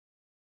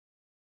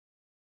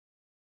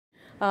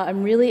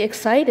I'm really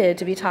excited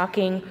to be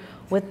talking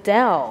with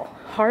Del.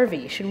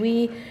 Harvey, should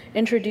we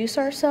introduce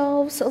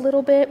ourselves a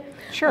little bit?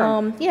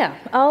 Sure. Yeah,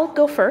 I'll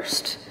go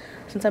first,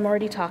 since I'm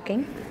already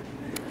talking.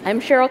 I'm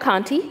Cheryl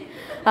Conti.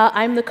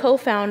 I'm the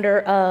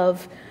co-founder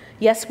of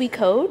Yes We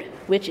Code,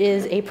 which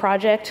is a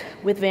project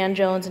with Van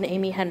Jones and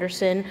Amy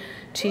Henderson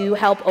to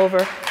help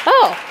over...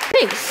 Oh,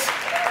 thanks.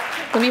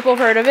 Some people have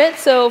heard of it.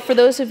 So for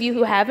those of you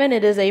who haven't,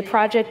 it is a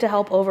project to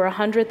help over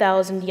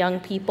 100,000 young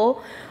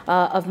people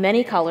of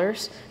many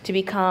colors to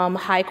become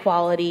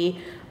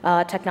high-quality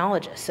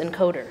technologists and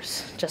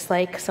coders, just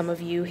like some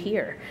of you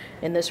here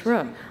in this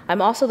room.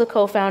 I'm also the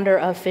co-founder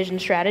of Fission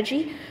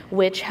Strategy,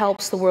 which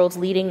helps the world's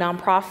leading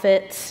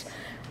nonprofits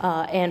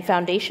and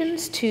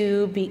foundations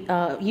to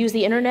use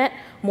the internet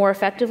more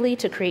effectively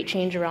to create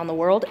change around the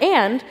world.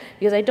 And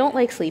because I don't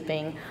like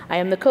sleeping, I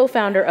am the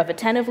co-founder of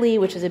Attentively,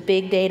 which is a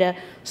big data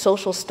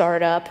social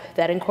startup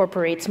that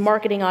incorporates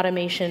marketing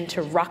automation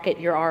to rocket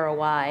your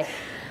ROI.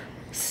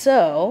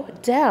 So,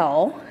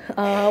 Del,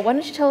 why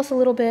don't you tell us a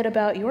little bit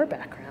about your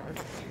background?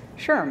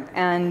 Sure.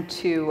 And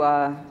to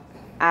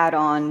add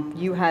on,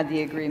 you had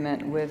the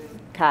agreement with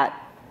Kat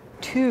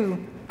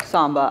to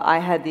Samba. I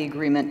had the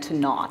agreement to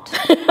not.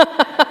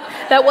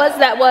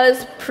 That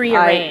was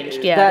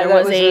prearranged. Yeah, there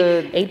was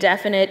a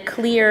definite,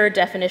 clear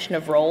definition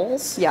of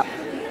roles. Yeah.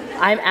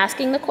 I'm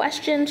asking the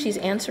question, she's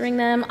answering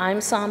them. I'm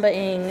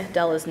Samba-ing,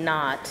 Del is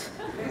not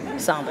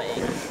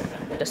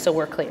Samba-ing, just so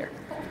we're clear.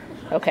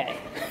 Okay.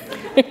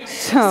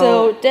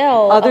 So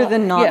Del, other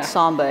than not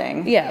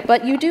Samba-ing. Yeah,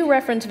 but you do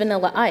reference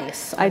Vanilla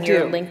Ice on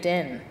your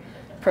LinkedIn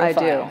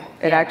profile. I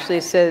do. It actually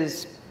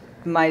says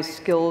my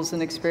skills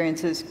and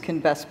experiences can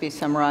best be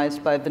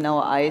summarized by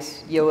Vanilla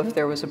Ice. Yo, if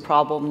there was a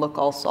problem, look,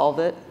 I'll solve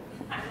it.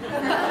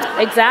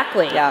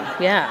 Exactly. Yeah.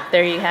 Yeah,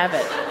 there you have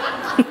it.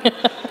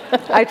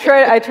 I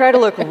try to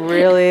look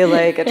really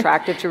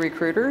attractive to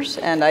recruiters,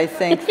 and I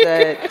think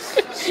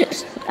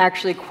that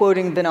actually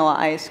quoting Vanilla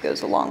Ice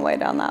goes a long way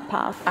down that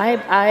path.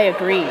 I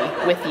agree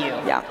with you.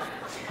 Yeah.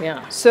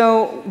 Yeah.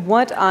 So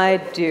what I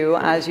do,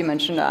 as you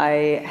mentioned,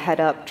 I head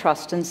up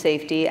trust and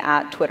safety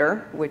at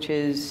Twitter, which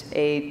is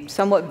a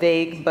somewhat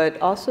vague but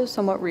also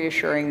somewhat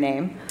reassuring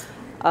name.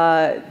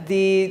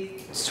 The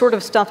sort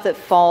of stuff that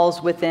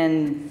falls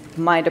within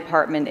my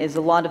department is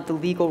a lot of the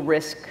legal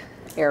risk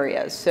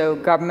areas. So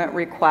government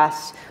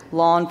requests,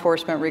 law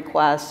enforcement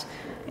requests,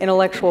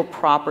 intellectual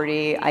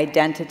property,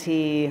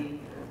 identity,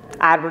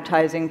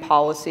 advertising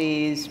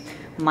policies,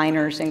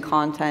 minors in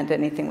content,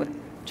 anything with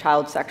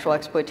child sexual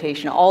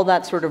exploitation, all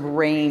that sort of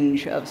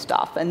range of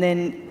stuff. And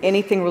then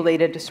anything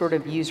related to sort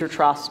of user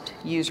trust,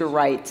 user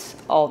rights,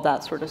 all of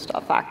that sort of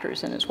stuff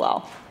factors in as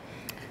well.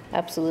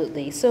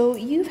 Absolutely. So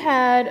you've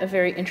had a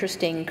very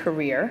interesting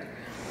career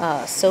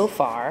so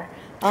far.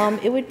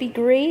 It would be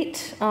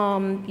great,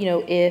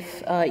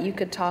 if you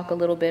could talk a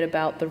little bit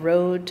about the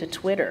road to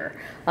Twitter.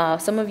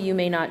 Some of you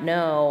may not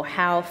know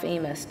how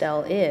famous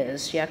Del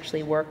is. She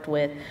actually worked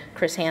with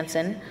Chris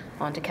Hansen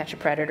on To Catch a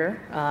Predator,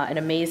 an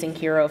amazing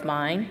hero of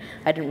mine.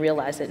 I didn't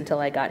realize it until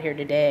I got here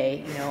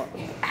today,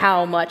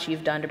 how much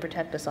you've done to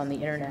protect us on the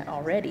internet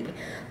already.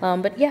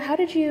 But yeah, how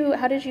did you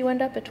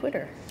end up at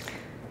Twitter?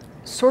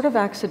 Sort of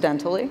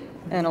accidentally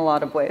in a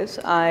lot of ways.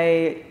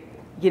 I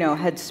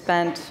had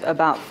spent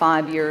about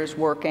 5 years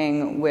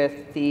working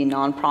with the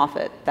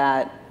nonprofit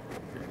that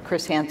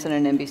Chris Hansen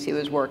and NBC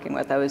was working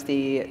with. I was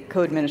the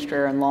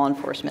co-administrator and law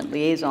enforcement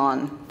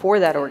liaison for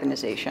that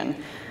organization.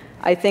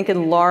 I think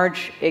in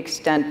large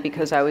extent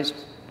because I was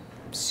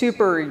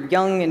super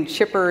young and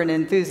chipper and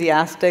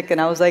enthusiastic,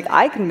 and I was like,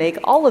 I can make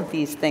all of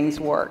these things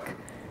work.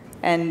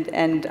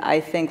 And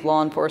I think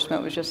law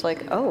enforcement was just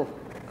like, oh,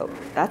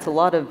 that's a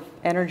lot of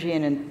energy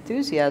and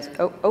enthusiasm.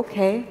 Oh,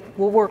 okay,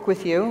 we'll work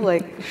with you.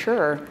 Like,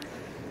 sure.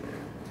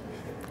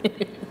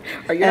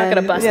 Or you're not going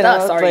to bust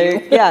us, are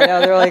you? Yeah, no,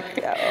 they're like,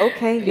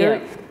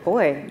 okay,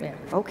 boy,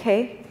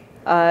 okay.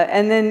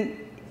 And then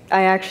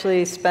I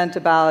actually spent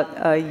about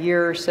a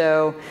year or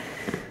so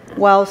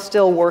while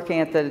still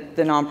working at the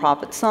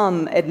nonprofit,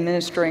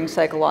 administering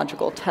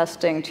psychological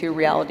testing to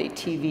reality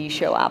TV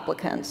show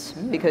applicants,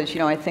 because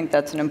I think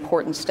that's an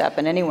important step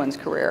in anyone's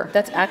career.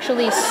 That's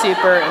actually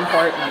super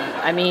important.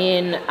 I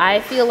mean,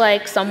 I feel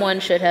like someone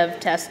should have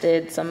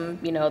tested some,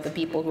 the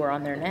people who are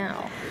on there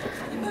now.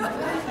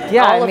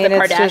 Yeah, all of the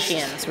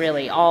Kardashians,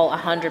 really, all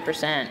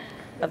 100%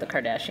 of the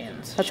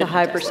Kardashians. That's a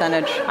high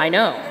percentage. I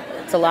know.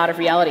 It's a lot of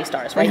reality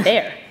stars right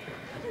there.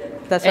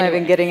 That's not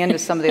even getting into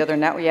some of the other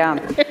networks.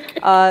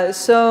 Yeah.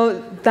 So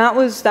that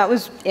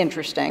was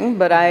interesting,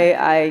 but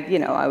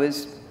I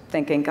was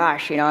thinking,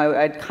 gosh,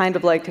 I'd kind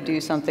of like to do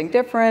something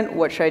different.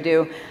 What should I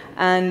do?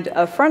 And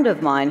a friend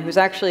of mine, who's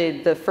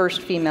actually the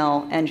first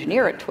female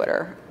engineer at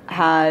Twitter,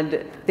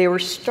 they were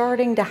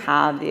starting to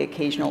have the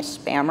occasional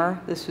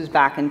spammer. This was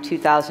back in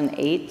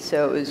 2008,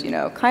 so it was,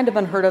 kind of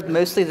unheard of.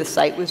 Mostly the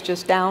site was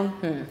just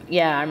down.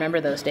 Yeah, I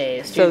remember those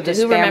days. So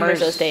who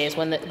remembers those days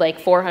when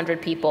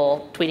 400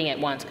 people tweeting at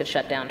once could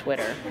shut down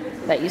Twitter?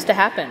 That used to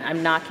happen.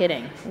 I'm not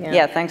kidding.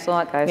 Yeah, thanks a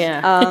lot, guys. Yeah.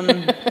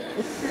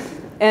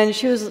 And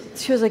she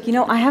was like, you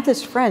know, I have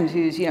this friend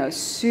who's, you know,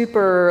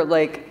 super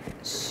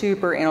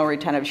anal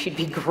retentive. She'd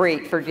be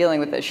great for dealing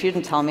with this. She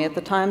didn't tell me at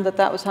the time that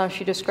that was how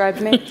she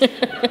described me.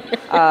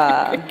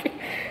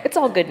 It's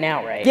all good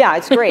now, right? Yeah,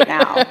 it's great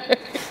now.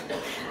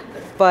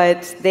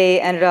 But they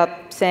ended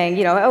up saying,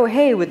 you know, oh,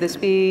 hey, would this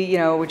be, you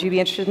know, would you be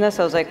interested in this?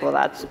 I was like,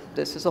 well,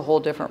 this is a whole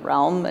different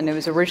realm. And it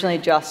was originally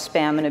just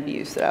spam and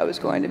abuse that I was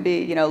going to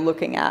be, you know,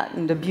 looking at,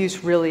 and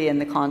abuse really in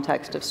the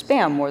context of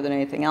spam more than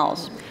anything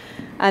else.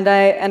 And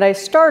I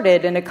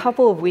started, and a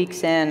couple of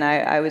weeks in,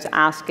 I was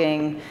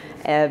asking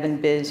Ev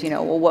and Biz, you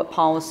know, well, what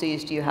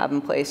policies do you have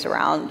in place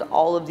around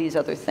all of these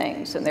other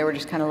things? And they were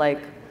just kind of like,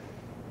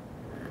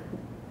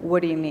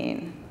 what do you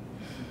mean?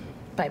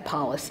 By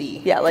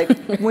policy. Yeah, like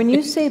when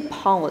you say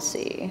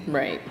policy,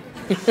 right.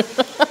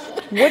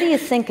 What are you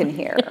thinking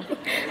here?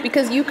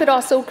 Because you could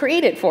also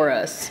create it for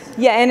us.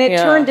 Yeah, and it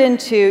turned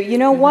into, you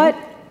know what?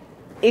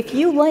 If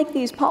you like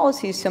these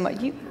policies so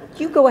much,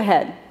 you go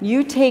ahead,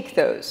 you take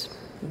those.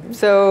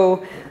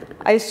 So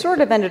I sort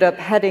of ended up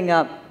heading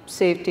up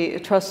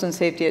trust and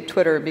safety at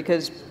Twitter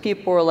because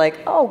people were like,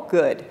 oh,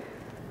 good,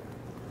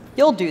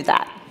 you'll do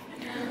that.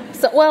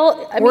 So,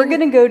 well, we're going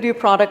to go do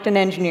product and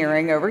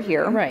engineering over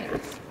here. Right.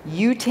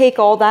 You take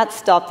all that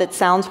stuff that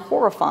sounds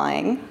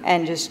horrifying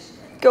and just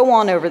go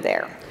on over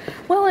there.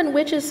 Well, and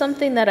which is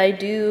something that I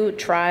do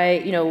try,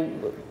 you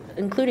know,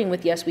 including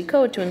with Yes We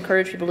Code, to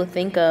encourage people to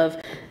think of,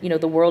 you know,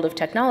 the world of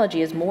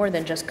technology as more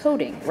than just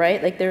coding,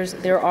 right? Like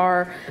there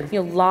are,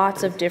 you know,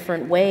 lots of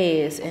different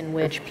ways in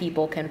which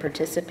people can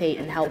participate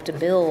and help to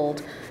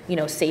build, you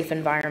know, safe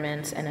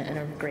environments and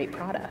a great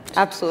product.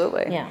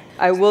 Absolutely. Yeah.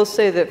 I will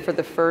say that for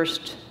the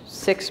first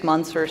 6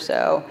 months or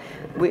so,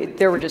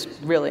 there were just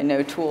really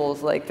no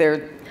tools. Like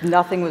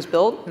nothing was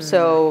built.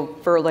 So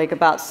for like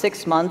about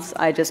 6 months,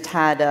 I just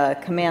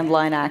had command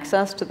line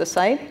access to the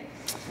site.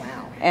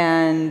 Wow.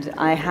 And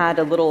I had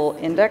a little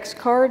index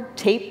card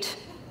taped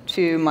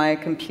to my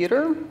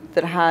computer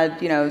that had,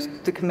 you know,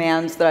 the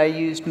commands that I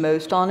used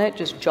most on it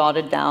just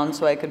jotted down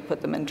so I could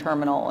put them in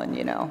terminal, and,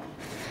 you know,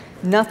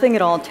 nothing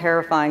at all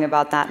terrifying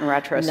about that in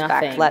retrospect,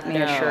 Nothing, let me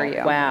assure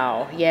you.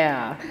 Wow,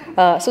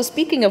 yeah. So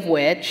speaking of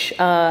which,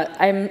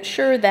 I'm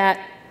sure that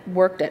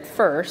worked at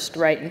first,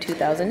 right, in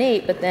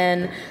 2008, but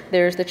then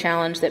there's the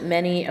challenge that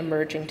many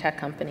emerging tech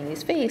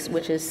companies face,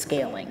 which is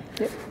scaling,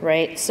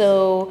 right?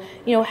 So,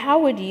 you know, how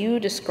would you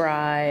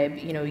describe,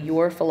 you know,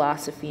 your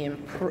philosophy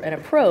and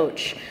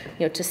approach,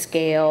 you know, to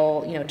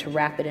scale, you know, to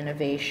rapid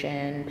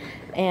innovation,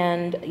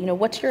 and, you know,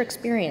 what's your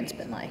experience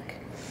been like?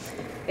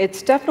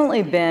 It's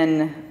definitely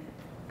been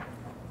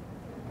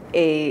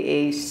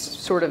a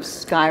sort of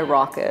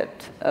skyrocket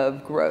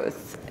of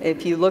growth.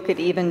 If you look at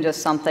even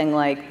just something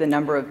like the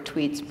number of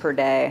tweets per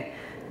day,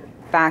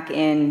 back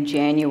in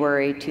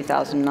January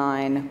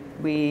 2009,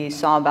 we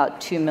saw about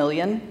 2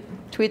 million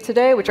tweets a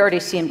day, which already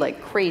seemed like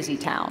crazy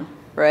town,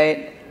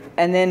 right?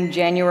 And then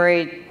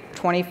January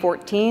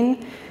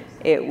 2014,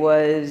 it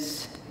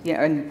was, you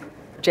know, in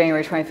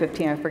January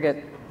 2015, I forget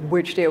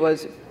which day it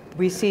was,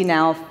 we see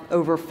now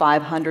over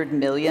 500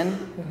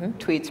 million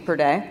tweets per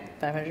day.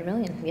 500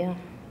 million, yeah.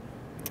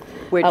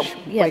 Which,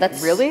 yeah, like,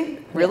 that's,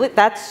 really? Really? Yeah.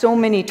 That's so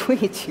many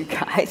tweets, you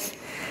guys.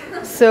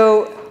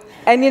 So,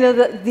 and, you know,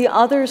 the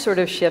other sort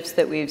of shifts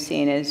that we've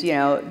seen is, you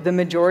know, the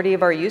majority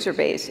of our user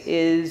base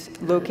is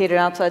located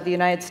outside the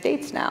United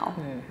States now.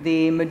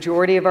 The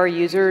majority of our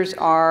users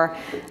are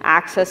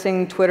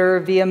accessing Twitter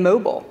via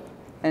mobile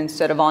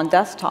instead of on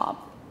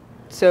desktop.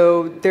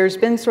 So there's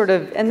been sort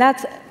of, and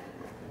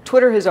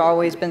Twitter has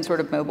always been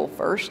sort of mobile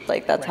first,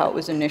 like that's how it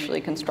was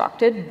initially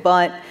constructed,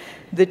 but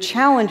the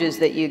challenges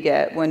that you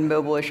get when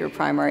mobile is your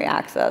primary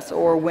access,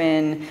 or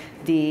when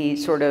the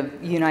sort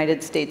of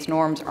United States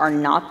norms are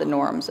not the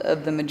norms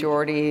of the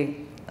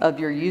majority of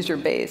your user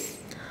base,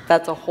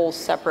 that's a whole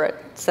separate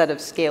set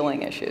of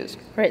scaling issues.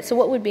 Right, so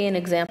what would be an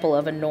example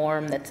of a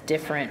norm that's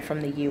different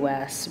from the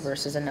US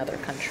versus another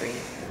country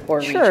or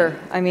region? Sure,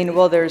 I mean,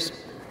 well, there is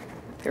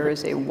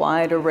a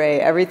wide array,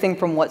 everything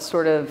from what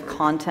sort of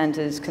content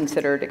is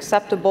considered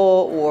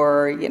acceptable,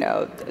 or, you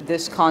know,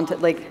 this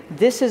content, like,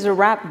 this is a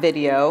rap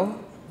video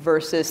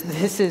versus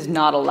this is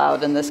not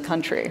allowed in this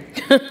country.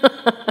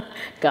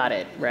 Got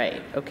it,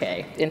 right,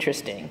 okay,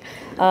 interesting.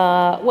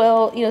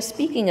 Well, you know,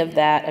 speaking of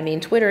that, I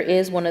mean, Twitter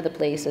is one of the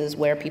places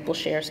where people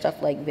share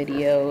stuff like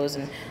videos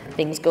and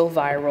things go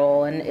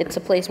viral, and it's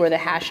a place where the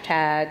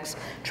hashtags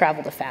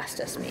travel the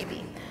fastest,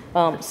 maybe.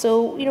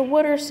 So, you know,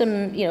 what are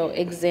some, you know,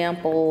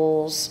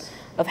 examples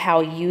of how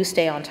you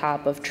stay on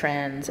top of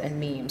trends and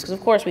memes? Because, of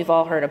course, we've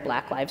all heard of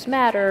Black Lives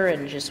Matter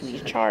and Je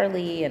suis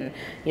Charlie, and,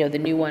 you know, the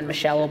new one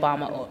Michelle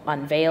Obama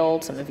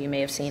unveiled. Some of you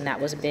may have seen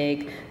that was a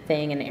big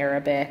thing in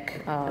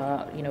Arabic,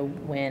 you know,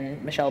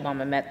 when Michelle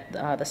Obama met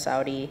the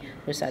Saudi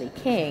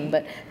king.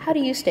 But how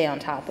do you stay on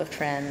top of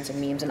trends and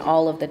memes and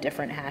all of the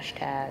different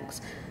hashtags?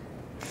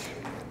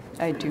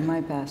 I do my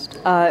best.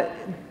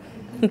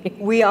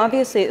 We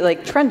obviously,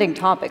 like, trending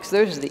topics,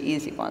 those are the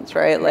easy ones,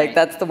 right? Like,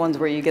 that's the ones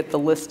where you get the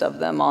list of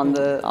them on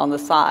the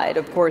side.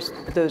 Of course,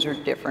 those are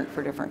different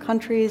for different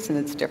countries, and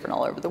it's different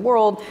all over the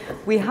world.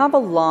 We have a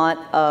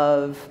lot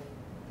of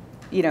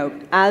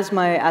as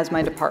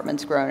my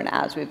department's grown and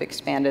as we've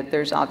expanded,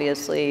 there's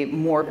obviously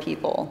more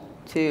people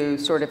to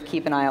sort of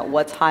keep an eye out.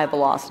 What's high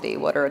velocity?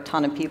 What are a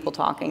ton of people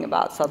talking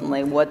about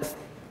suddenly? What's,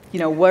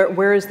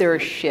 where is there a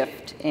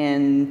shift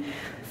in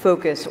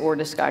focus or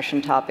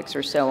discussion topics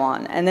or so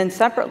on? And then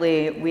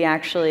separately, we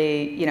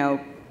actually,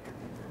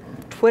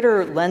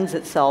 Twitter lends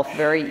itself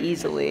very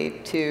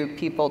easily to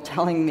people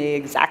telling me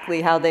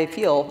exactly how they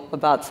feel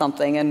about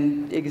something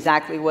and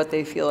exactly what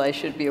they feel I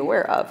should be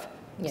aware of.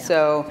 Yeah.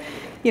 So,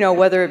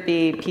 whether it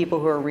be people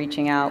who are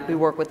reaching out, we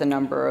work with a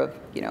number of,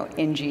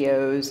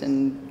 NGOs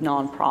and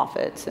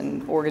nonprofits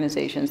and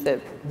organizations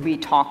that we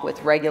talk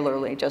with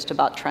regularly just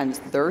about trends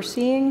they're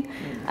seeing.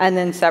 Mm-hmm. And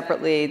then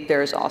separately,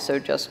 there's also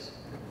just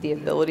the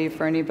ability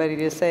for anybody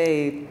to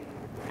say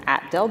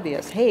at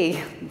Delbius,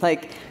 hey,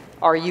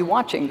 are you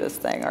watching this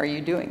thing? Are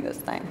you doing this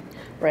thing?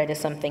 Right, is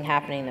something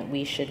happening that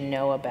we should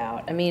know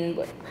about? I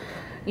mean,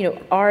 do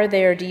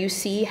you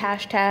see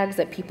hashtags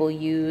that people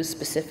use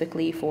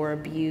specifically for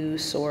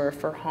abuse or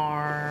for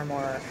harm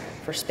or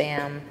for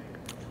spam?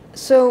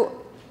 So,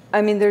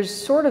 there's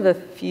sort of a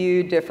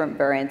few different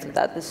variants of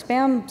that. The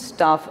spam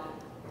stuff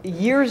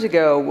years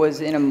ago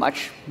was in a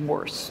much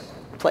worse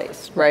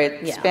place,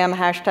 right? Yeah. Spam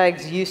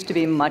hashtags used to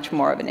be much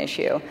more of an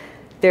issue.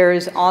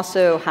 There's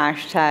also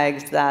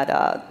hashtags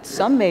that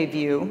some may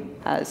view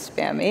as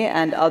spammy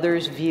and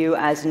others view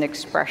as an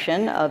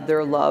expression of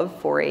their love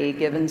for a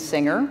given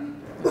singer.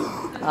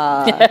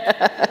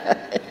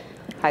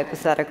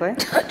 Hypothetically.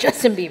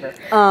 Justin Bieber.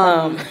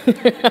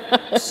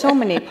 So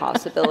many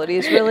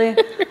possibilities, really.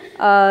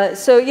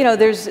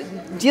 There's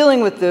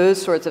dealing with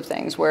those sorts of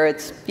things where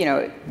it's,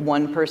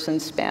 one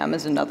person's spam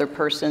is another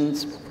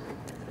person's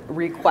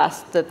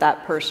request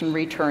that person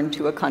return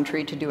to a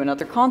country to do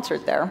another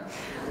concert there.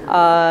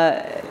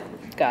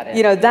 Got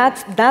it.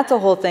 That's a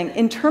whole thing.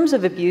 In terms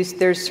of abuse,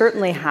 there's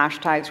certainly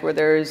hashtags where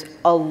there's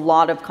a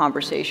lot of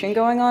conversation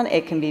going on.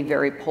 It can be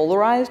very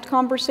polarized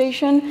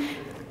conversation.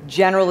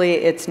 Generally,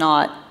 it's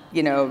not,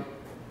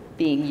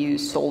 being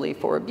used solely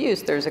for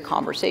abuse. There's a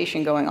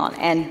conversation going on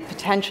and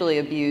potentially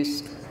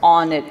abuse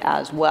on it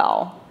as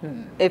well.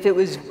 If it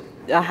was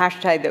a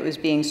hashtag that was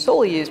being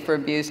solely used for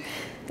abuse,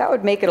 that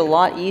would make it a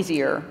lot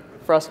easier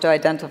for us to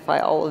identify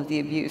all of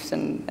the abuse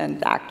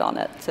and act on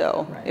it.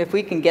 So if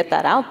we can get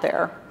that out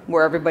there,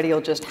 where everybody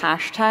will just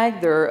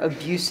hashtag their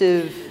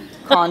abusive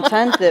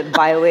content that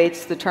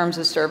violates the terms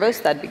of service,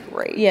 that'd be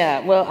great.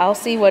 Yeah, well, I'll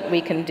see what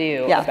we can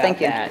do about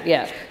thank you. That.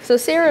 Yeah. So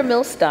Sarah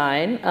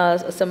Milstein,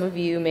 some of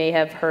you may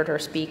have heard her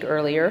speak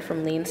earlier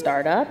from Lean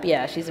Startup.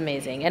 Yeah, she's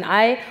amazing. And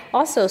I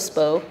also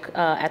spoke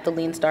at the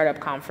Lean Startup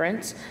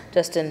Conference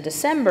just in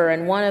December,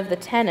 and one of the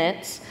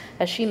tenets,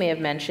 as she may have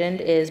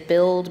mentioned, is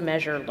build,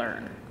 measure,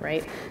 learn,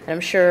 right? And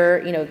I'm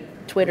sure,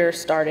 Twitter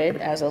started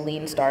as a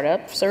lean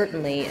startup,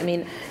 certainly.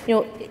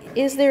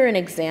 Is there an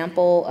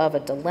example of a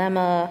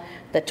dilemma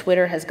that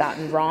Twitter has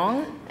gotten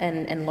wrong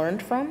and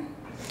learned from?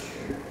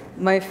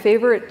 My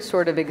favorite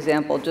sort of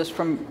example, just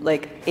from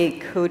a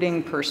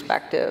coding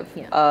perspective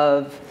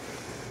of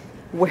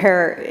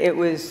where it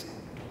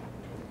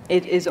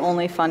is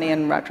only funny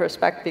in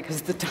retrospect because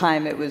at the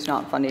time it was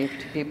not funny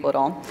to people at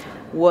all,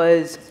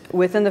 was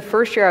within the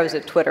first year I was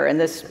at Twitter, and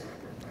this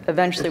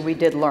eventually we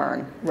did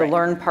learn. The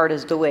learn part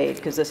is delayed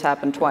because this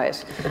happened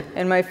twice.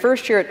 In my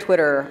first year at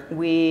Twitter,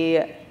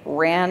 we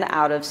ran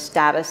out of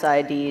status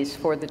IDs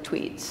for the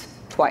tweets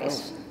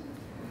twice.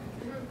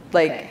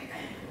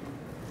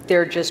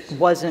 There just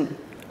wasn't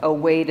a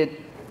way to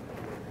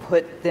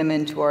put them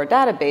into our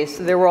database.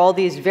 So there were all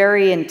these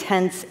very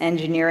intense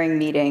engineering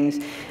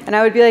meetings. And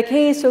I would be like,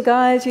 hey, so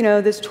guys,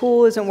 this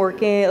tool isn't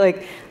working.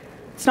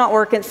 It's not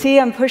working. See,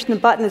 I'm pushing the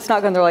button. It's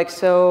not going. They're like,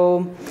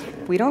 so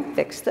if we don't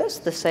fix this,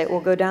 the site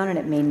will go down and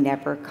it may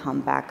never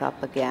come back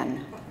up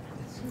again.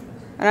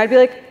 And I'd be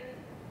like,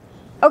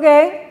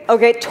 okay,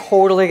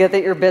 totally get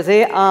that you're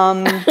busy.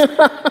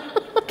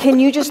 Can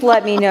you just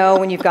let me know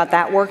when you've got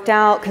that worked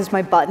out? Because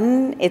my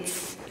button,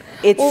 it's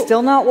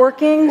still not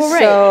working. Well,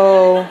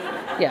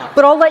 so, yeah.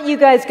 But I'll let you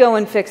guys go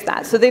and fix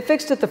that. So they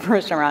fixed it the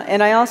first time around.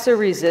 And I also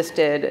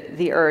resisted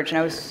the urge,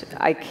 and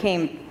I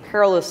came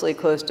perilously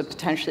close to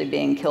potentially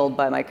being killed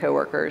by my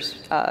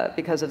coworkers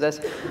because of this.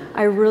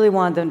 I really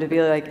wanted them to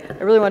be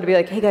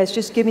like, hey guys,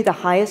 just give me the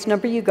highest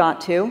number you got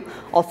to.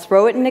 I'll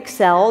throw it in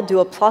Excel, do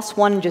a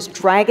 +1, and just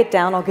drag it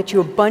down. I'll get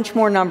you a bunch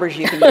more numbers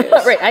you can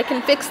use. Right, I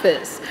can fix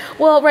this.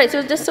 Well, right,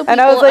 so just so people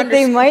And I was like,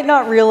 they might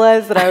not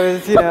realize that I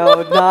was,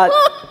 not...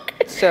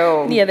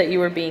 So yeah, that you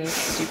were being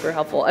super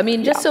helpful.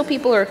 Just so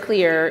people are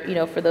clear,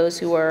 for those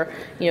who are,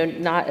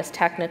 not as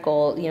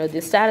technical,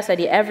 the status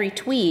ID, every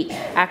tweet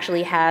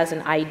actually has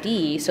an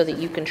ID so that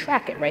you can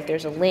track it, right?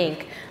 There's a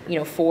link,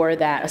 for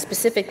that, a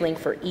specific link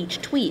for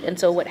each tweet. And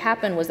so what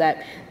happened was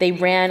that they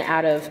ran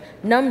out of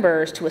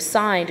numbers to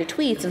assign to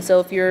tweets. And so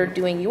if you're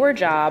doing your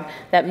job,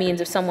 that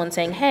means if someone's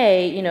saying,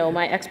 hey,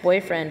 my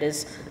ex-boyfriend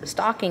is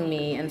stalking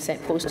me and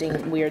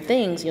posting weird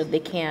things, they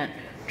can't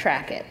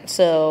track it.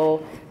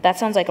 So that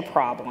sounds like a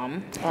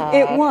problem.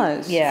 It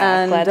was.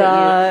 Yeah, and, glad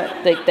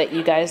that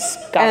you guys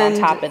got on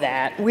top of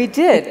that. We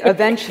did.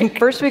 Eventually,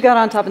 first we got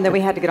on top, and then we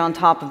had to get on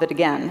top of it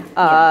again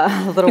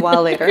a little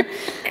while later.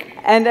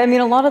 And I mean,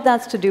 a lot of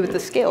that's to do with the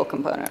scale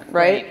component,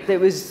 right? It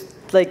was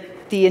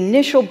like the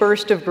initial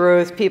burst of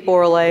growth, people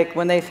were like,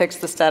 when they fixed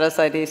the status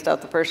ID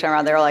stuff the first time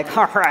around, they were like,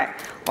 all right,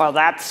 well,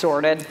 that's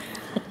sorted.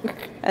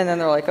 And then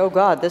they're like, oh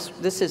God,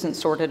 this isn't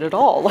sorted at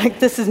all. Like,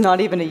 this is not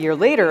even a year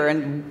later,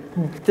 and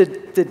the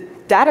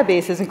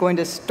database isn't going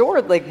to store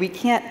it. Like, we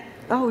can't,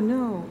 oh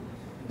no.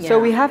 Yeah. So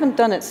we haven't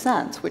done it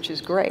since, which is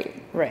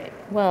great. Right.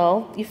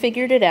 Well, you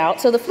figured it out.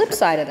 So the flip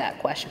side of that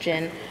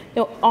question,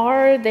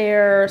 are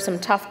there some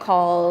tough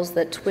calls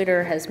that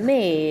Twitter has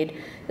made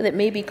that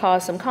maybe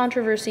caused some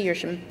controversy or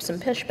some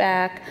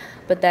pushback,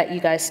 but that you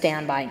guys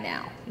stand by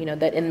now?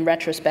 That in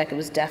retrospect, it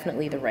was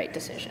definitely the right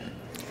decision.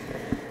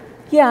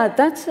 Yeah,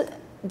 that's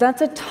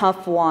a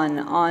tough one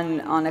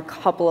on a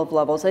couple of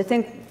levels. I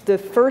think the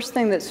first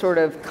thing that sort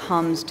of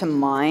comes to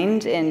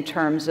mind in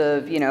terms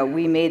of,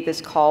 we made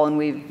this call and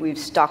we've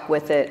stuck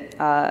with it,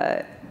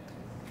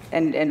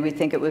 and we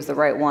think it was the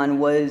right one,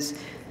 was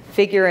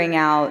figuring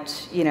out,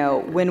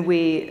 when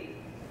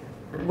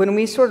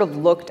we sort of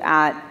looked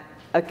at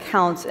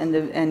accounts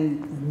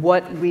and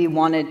what we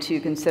wanted to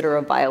consider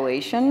a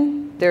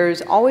violation,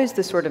 there's always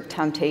this sort of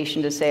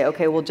temptation to say,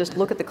 okay, well, just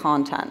look at the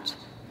content.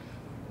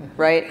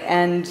 Right?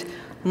 And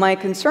my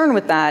concern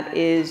with that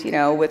is,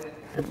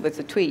 with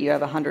a tweet, you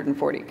have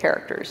 140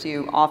 characters.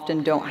 You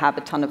often don't have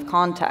a ton of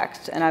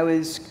context. And I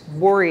was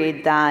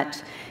worried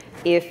that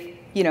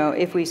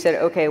if we said,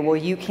 okay, well,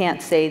 you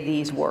can't say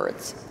these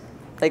words.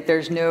 Like,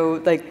 there's no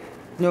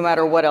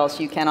matter what else,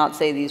 you cannot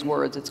say these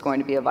words, it's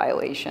going to be a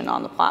violation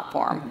on the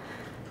platform.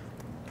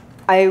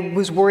 I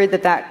was worried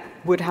that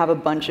would have a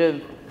bunch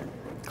of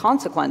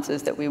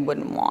consequences that we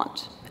wouldn't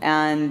want.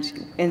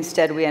 And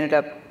instead, we ended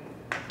up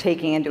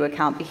taking into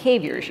account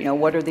behaviors.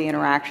 What are the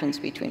interactions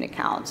between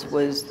accounts?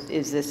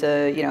 Is this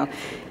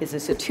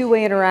a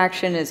two-way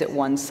interaction? Is it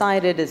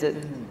one-sided?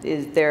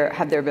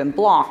 Have there been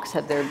blocks?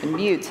 Have there been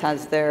mutes?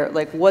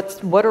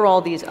 What are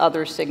all these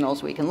other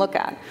signals we can look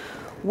at?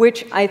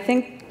 Which I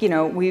think,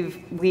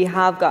 we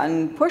have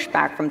gotten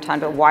pushback from time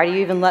to time. Why do you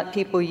even let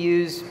people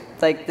use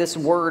this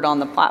word on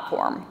the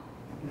platform?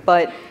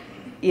 But,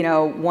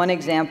 one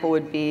example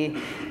would be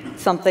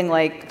something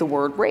like the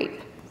word rape.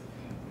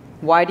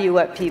 Why do you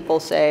let people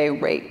say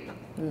rape?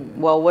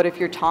 Well, what if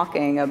you're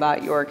talking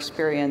about your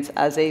experience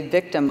as a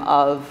victim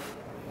of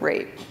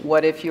rape?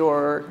 What if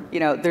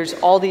there's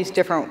all these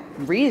different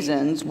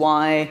reasons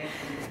why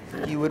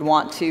you would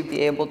want to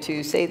be able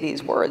to say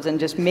these words, and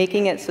just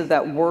making it so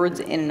that words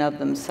in and of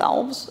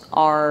themselves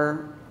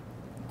are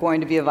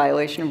going to be a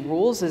violation of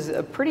rules is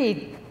a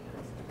pretty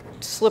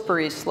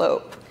slippery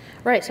slope.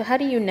 Right, so how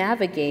do you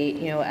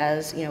navigate,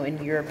 as,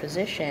 in your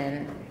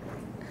position,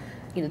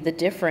 the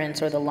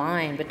difference or the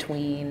line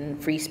between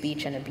free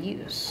speech and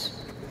abuse?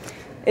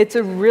 It's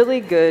a really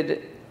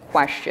good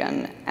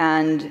question,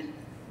 and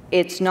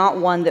it's not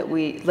one that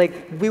we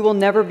will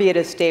never be at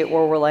a state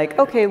where we're like,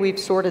 okay, we've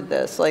sorted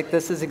this.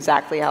 This is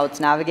exactly how it's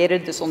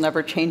navigated. This will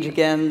never change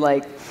again.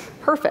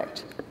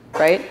 Perfect,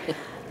 right?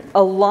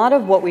 A lot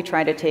of what we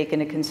try to take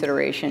into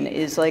consideration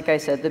is, like I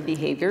said, the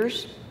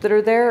behaviors that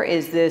are there.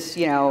 Is this,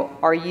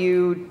 are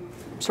you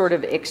sort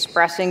of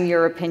expressing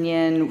your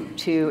opinion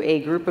to a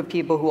group of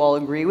people who all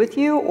agree with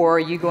you, or are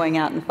you going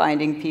out and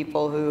finding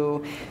people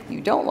who you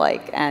don't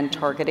like and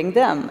targeting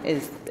them?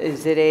 Is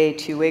it a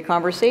two-way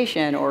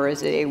conversation, or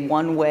is it a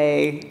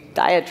one-way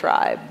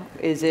diatribe?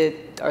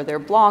 Are there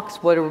blocks?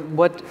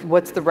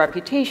 What's the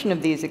reputation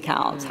of these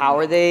accounts? How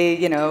are they,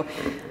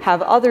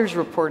 have others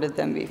reported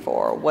them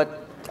before?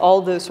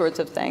 All those sorts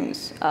of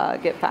things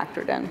get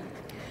factored in.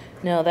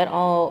 No, that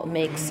all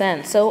makes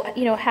sense. So,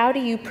 how do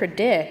you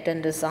predict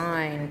and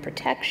design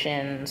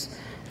protections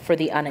for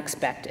the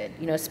unexpected,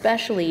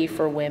 especially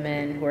for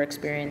women who are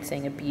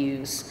experiencing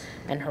abuse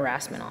and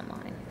harassment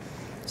online?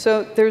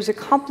 So there's a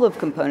couple of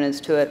components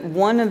to it.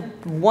 One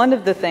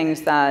of the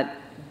things that,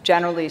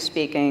 generally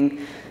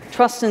speaking,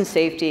 trust and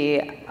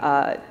safety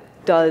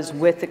does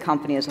with the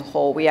company as a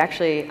whole.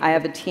 I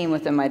have a team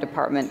within my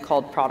department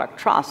called Product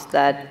Trust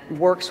that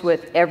works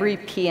with every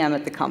PM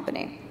at the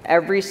company.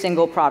 Every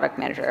single product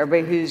manager,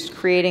 everybody who's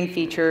creating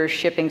features,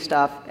 shipping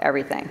stuff,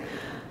 everything.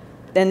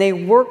 Then they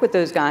work with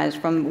those guys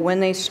from when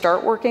they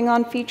start working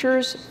on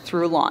features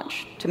through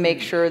launch to make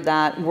sure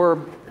that we're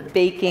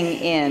baking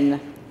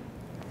in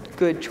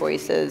good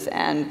choices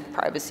and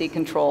privacy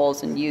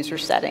controls and user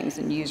settings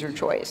and user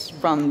choice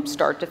from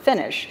start to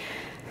finish,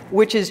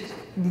 which has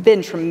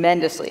been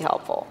tremendously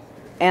helpful.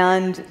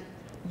 And,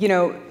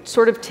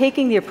 sort of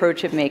taking the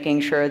approach of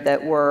making sure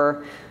that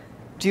we're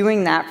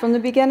doing that from the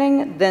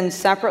beginning, then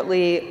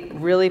separately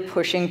really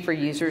pushing for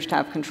users to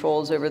have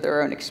controls over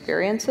their own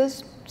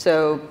experiences.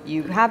 So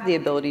you have the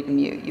ability to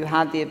mute, you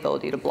have the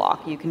ability to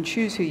block, you can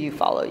choose who you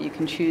follow, you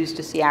can choose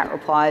to see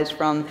 @replies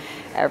from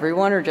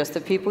everyone or just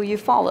the people you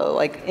follow,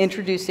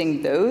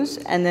 introducing those,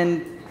 and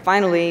then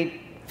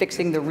finally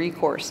fixing the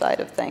recourse side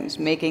of things,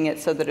 making it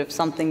so that if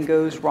something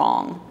goes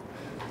wrong,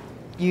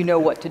 you know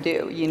what to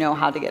do, you know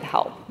how to get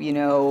help, you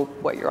know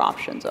what your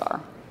options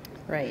are.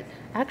 Right.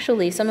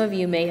 Actually, some of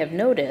you may have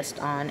noticed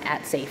on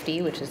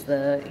 @safety, which is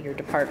your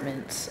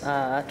department's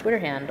Twitter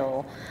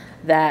handle,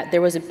 that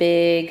there was a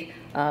big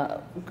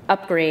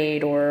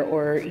upgrade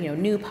or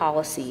new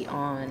policy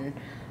on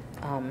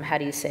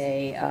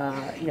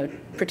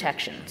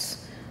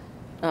protections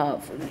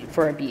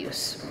for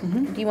abuse.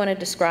 Do you want to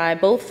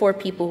describe, both for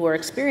people who are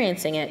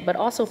experiencing it, but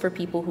also for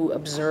people who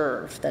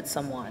observe that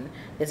someone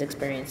is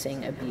experiencing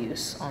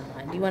abuse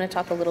online? Do you want to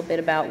talk a little bit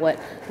about what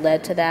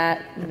led to that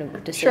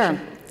decision?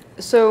 Sure.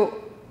 So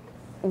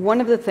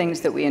one of the things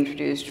that we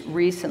introduced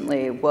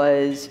recently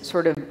was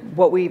sort of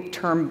what we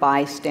term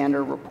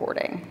bystander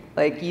reporting.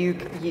 Like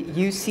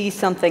you see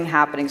something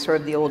happening, sort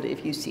of the old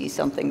 "if you see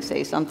something,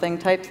 say something"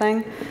 type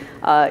thing.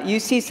 You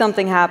see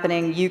something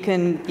happening, you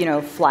can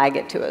flag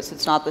it to us.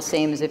 It's not the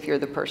same as if you're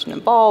the person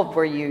involved,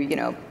 where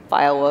you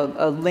file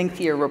a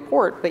lengthier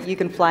report, but you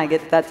can flag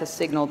it. That's a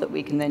signal that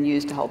we can then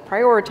use to help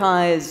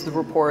prioritize the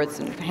reports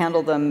and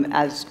handle them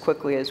as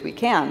quickly as we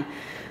can.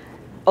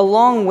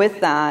 Along with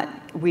that,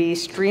 we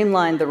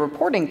streamlined the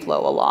reporting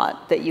flow a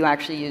lot that you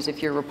actually use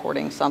if you're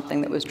reporting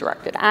something that was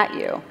directed at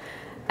you.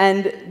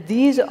 And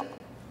these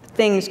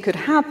things could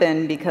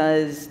happen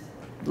because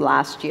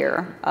last year,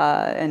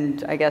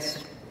 and I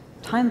guess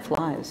time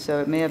flies, so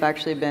it may have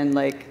actually been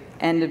like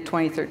end of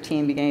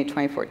 2013, beginning of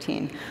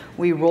 2014,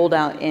 we rolled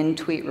out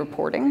in-tweet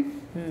reporting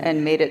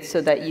and made it so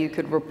that you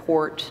could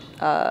report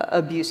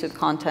abusive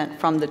content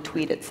from the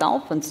tweet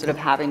itself instead of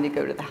having to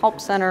go to the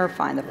help center,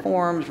 find the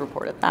forms,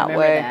 report it that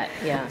way. That,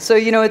 yeah. So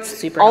it's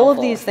super all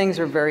helpful. of these things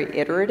are very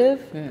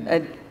iterative,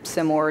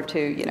 similar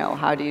to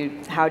how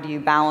do you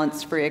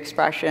balance free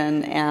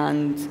expression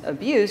and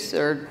abuse,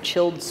 or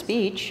chilled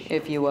speech,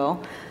 if you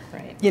will.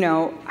 Right.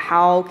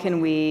 How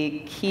can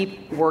we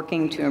keep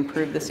working to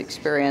improve this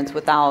experience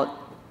without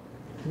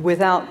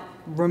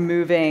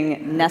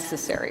removing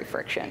necessary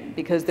friction?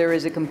 Because there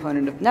is a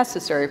component of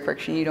necessary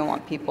friction. You don't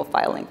want people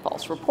filing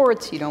false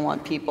reports. You don't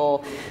want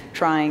people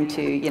trying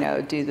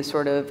to, do the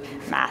sort of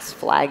mass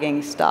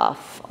flagging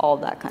stuff, all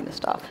that kind of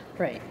stuff.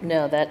 Right.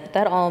 No,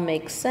 that all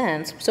makes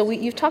sense. So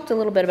you've talked a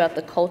little bit about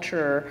the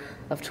culture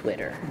of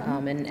Twitter,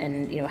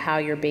 and how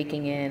you're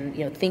baking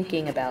in,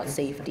 thinking about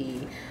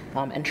safety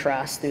and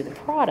trust through the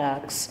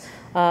products.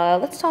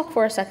 Let's talk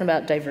for a second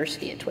about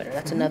diversity at Twitter.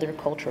 That's another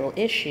cultural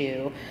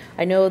issue.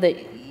 I know that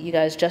you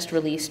guys just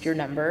released your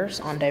numbers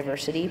on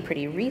diversity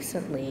pretty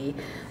recently.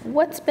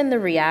 What's been the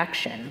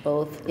reaction,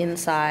 both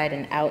inside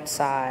and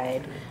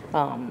outside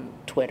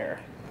Twitter?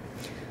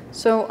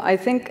 So I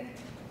think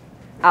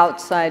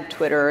outside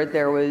Twitter,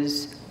 there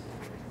was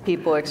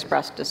people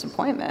expressed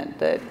disappointment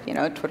that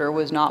Twitter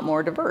was not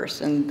more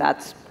diverse, and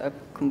that's a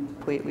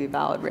completely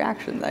valid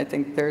reaction. I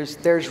think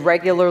there's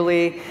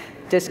regularly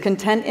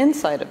discontent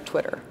inside of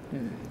Twitter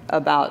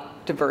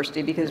about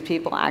diversity, because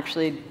people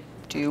actually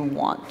do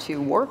want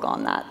to work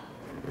on that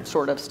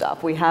sort of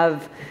stuff. We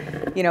have,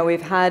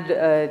 we've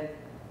had,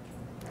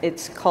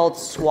 it's called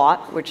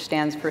SWAT, which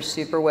stands for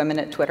Superwomen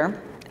at Twitter.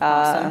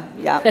 Awesome.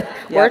 Yeah.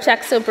 We're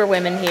tech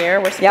Superwomen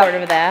here. We're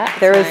supportive of that.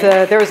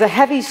 There was a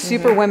heavy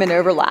Superwomen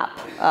overlap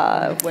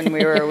when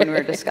we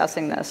were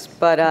discussing this,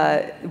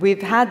 but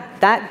we've had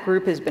that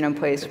group has been in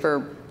place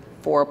for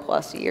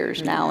 4+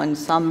 years now in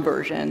some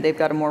version. They've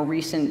got a more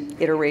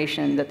recent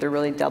iteration that they're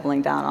really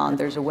doubling down on.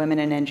 There's a Women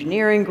in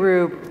Engineering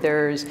group.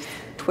 There's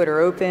Twitter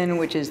Open,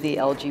 which is the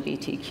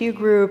LGBTQ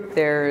group.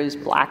 There's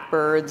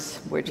Blackbirds,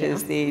 which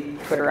is the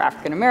Twitter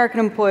African American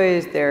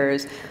employees.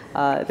 There's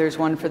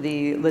one for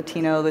the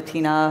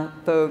Latina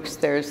folks.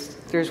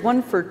 There's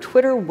one for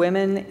Twitter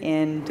Women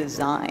in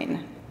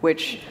Design,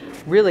 which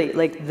really,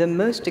 like, the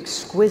most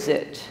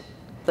exquisite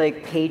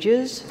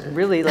pages,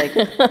 really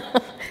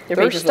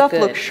their stuff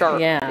looks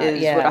sharp,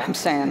 is what I'm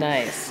saying.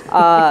 Nice.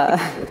 A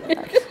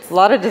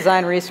lot of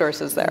design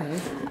resources there.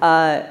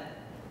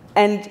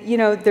 And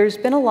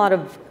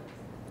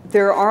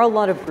there are a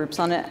lot of groups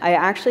on it. I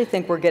actually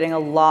think we're getting a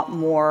lot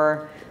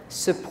more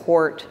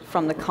support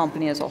from the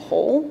company as a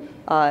whole.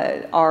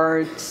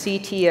 Our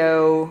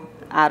CTO,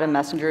 Adam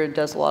Messenger,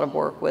 does a lot of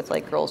work with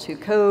Girls Who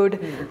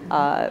Code.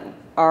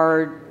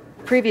 Our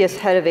previous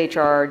head of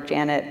HR,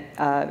 Janet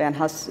Van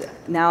Huss,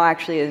 now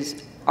actually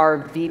is our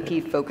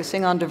VP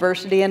focusing on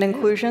diversity and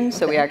inclusion.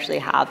 So we actually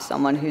have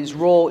someone whose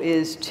role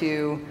is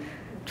to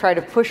try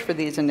to push for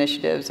these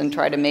initiatives and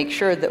try to make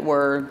sure that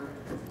we're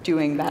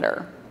doing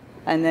better.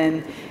 And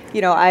then,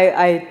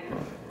 I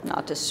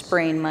not to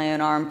sprain my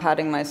own arm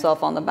patting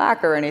myself on the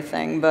back or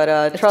anything, but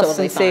trust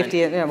totally and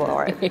safety, all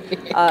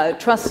right.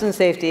 Trust and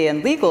safety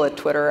and legal at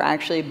Twitter are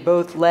actually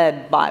both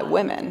led by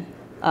women.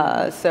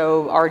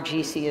 So our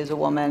GC is a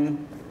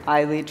woman.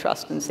 I lead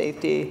trust and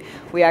safety.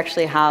 We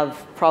actually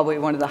have probably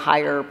one of the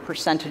higher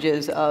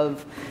percentages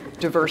of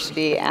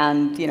diversity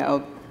and,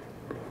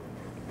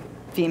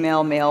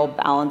 female-male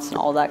balance and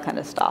all that kind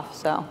of stuff.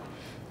 So.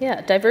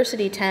 Yeah,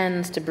 diversity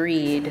tends to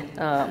breed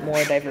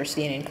more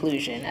diversity and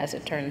inclusion, as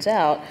it turns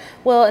out.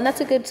 Well, and that's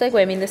a good segue.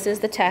 I mean, this is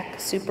the tech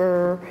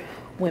Superwomen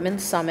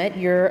Women's Summit.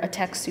 You're a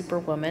tech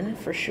superwoman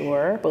for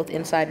sure, both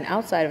inside and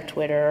outside of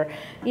Twitter.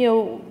 You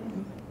know,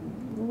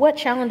 what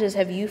challenges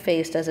have you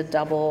faced as a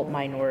double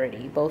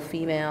minority, both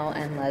female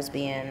and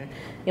lesbian?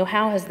 You know,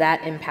 how has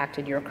that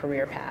impacted your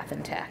career path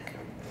in tech?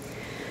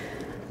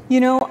 You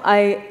know,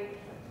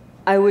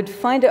 I would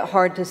find it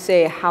hard to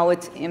say how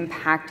it's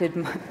impacted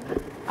my,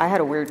 I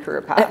had a weird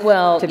career path,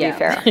 well, to yeah. be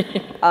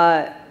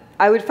fair.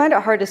 I would find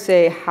it hard to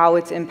say how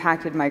it's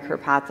impacted my career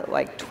path,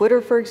 like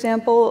Twitter, for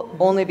example,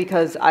 only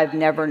because I've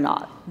never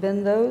not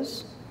been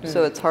those.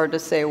 So it's hard to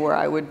say where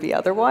I would be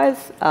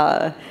otherwise.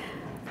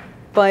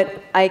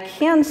 But I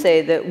can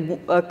say that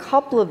a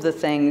couple of the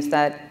things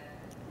that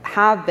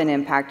have been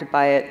impacted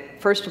by it,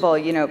 first of all,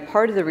 you know,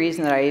 part of the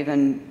reason that I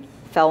even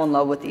fell in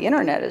love with the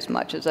internet as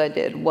much as I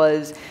did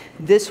was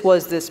this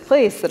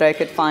place that I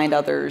could find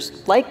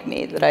others like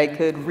me, that I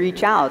could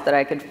reach out, that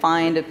I could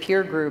find a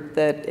peer group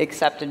that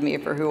accepted me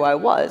for who I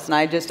was. And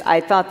I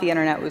thought the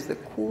internet was the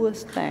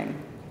coolest thing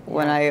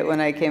when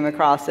I came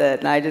across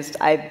it, and I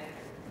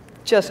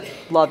just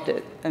loved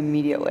it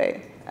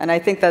immediately. And I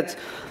think that's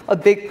a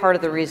big part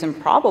of the reason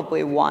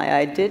probably why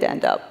I did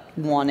end up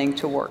wanting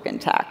to work in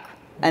tech.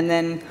 And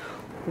then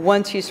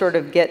once you sort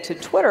of get to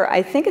Twitter,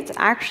 I think it's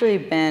actually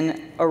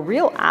been a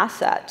real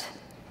asset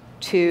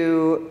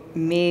to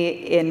me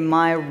in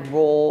my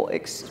role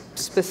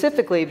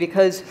specifically,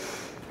 because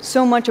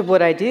so much of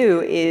what I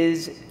do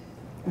is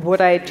what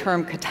I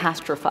term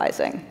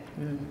catastrophizing,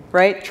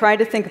 right? Try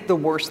to think of the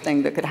worst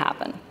thing that could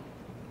happen.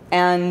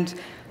 And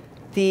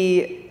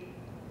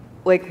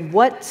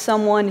what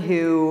someone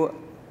who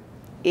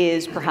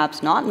is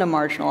perhaps not in a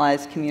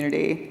marginalized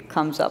community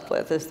comes up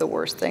with is the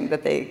worst thing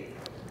that they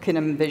can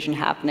envision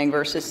happening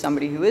versus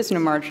somebody who is in a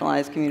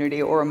marginalized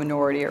community or a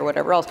minority or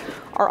whatever else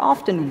are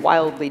often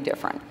wildly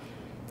different,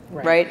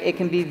 right? It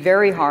can be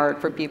very hard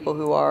for people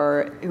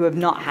who have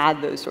not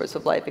had those sorts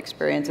of life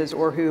experiences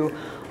or who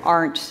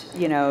aren't,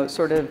 you know,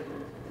 sort of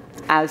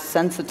as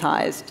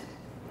sensitized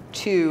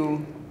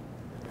to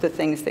the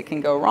things that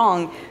can go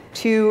wrong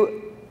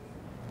to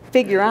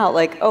figure out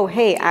like, oh,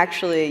 hey,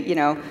 actually, you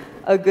know,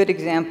 a good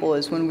example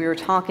is when we were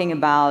talking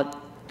about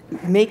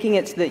making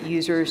it so that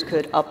users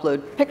could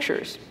upload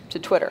pictures to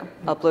Twitter,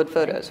 upload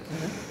photos.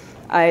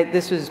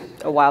 This was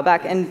a while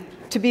back, and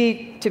to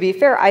be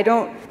fair, I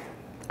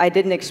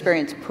didn't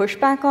experience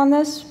pushback on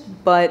this,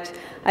 but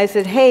I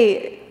said,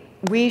 hey,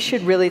 we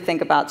should really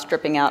think about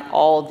stripping out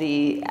all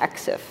the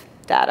EXIF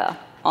data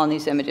on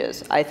these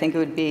images. I think it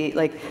would be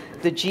like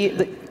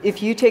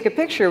if you take a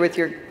picture with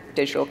your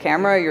digital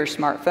camera, your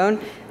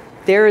smartphone,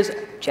 there is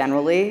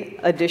generally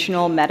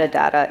additional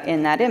metadata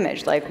in that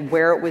image, like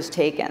where it was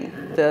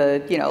taken,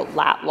 the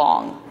lat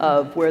long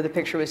of where the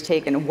picture was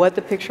taken, what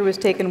the picture was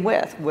taken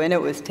with, when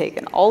it was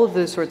taken, all of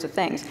those sorts of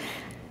things.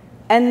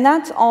 And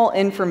that's all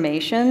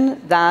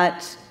information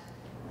that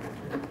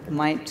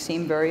might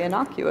seem very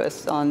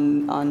innocuous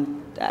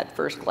at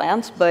first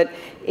glance, but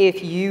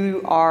if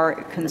you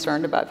are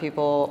concerned about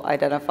people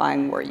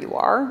identifying where you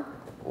are,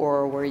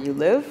 or where you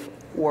live,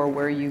 or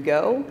where you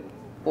go,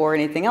 or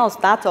anything else,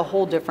 that's a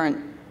whole different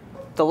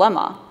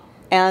dilemma.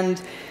 And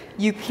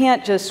you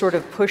can't just sort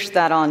of push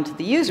that onto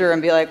the user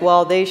and be like,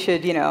 well, they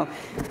should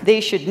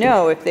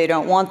know if they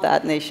don't want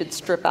that, and they should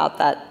strip out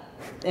that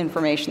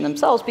information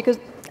themselves, because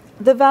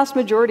the vast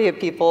majority of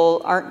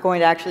people aren't going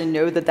to actually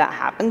know that that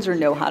happens or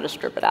know how to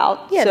strip it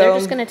out. Yeah, they're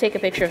just going to take a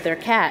picture of their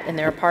cat in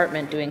their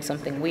apartment doing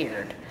something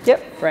weird.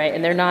 Yep. Right,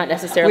 and they're not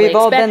necessarily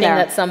expecting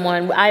that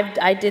someone.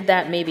 I did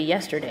that maybe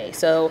yesterday.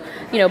 So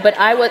but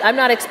I'm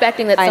not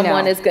expecting that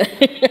someone is going.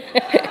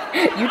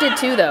 You did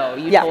too, though.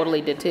 You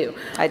totally did too.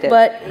 I did.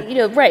 But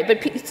right.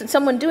 But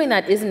someone doing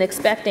that isn't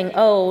expecting.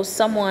 Oh,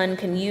 someone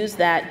can use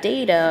that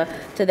data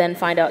to then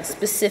find out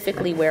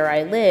specifically where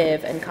I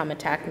live and come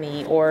attack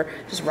me or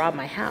just rob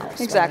my house.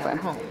 Exactly. When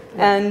I'm home.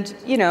 And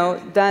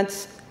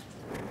that's.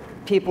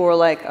 People were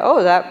like,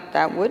 oh,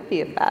 that would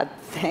be a bad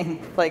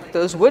thing. Like,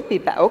 those would be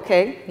bad.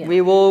 Okay, yeah.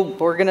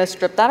 We're going to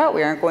strip that out.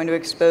 We aren't going to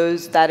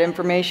expose that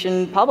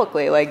information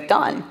publicly, like,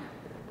 done.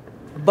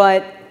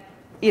 But,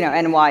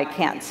 and why I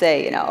can't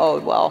say,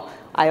 oh, well,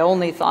 I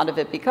only thought of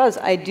it because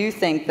I do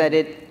think that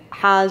it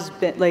has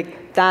been,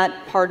 like,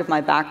 that part of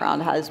my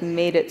background has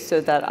made it so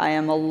that I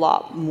am a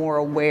lot more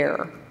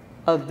aware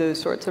of those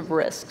sorts of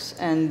risks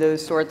and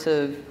those sorts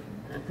of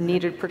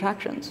needed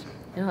protections.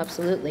 No,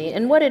 absolutely.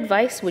 And what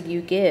advice would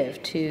you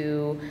give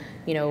to,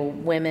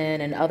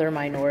 women and other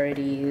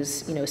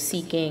minorities,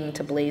 seeking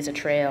to blaze a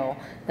trail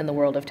in the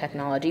world of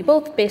technology,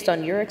 both based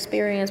on your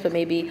experience, but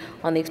maybe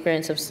on the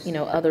experience of,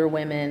 other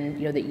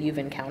women, that you've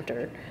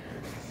encountered?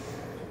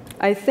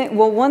 I think,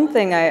 well, one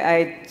thing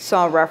I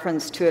saw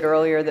reference to it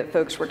earlier that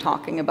folks were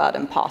talking about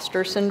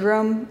imposter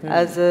syndrome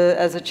as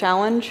a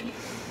challenge.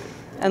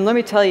 And let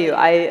me tell you,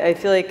 I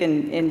feel like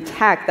in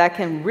tech, that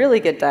can really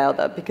get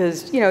dialed up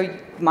because,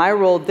 my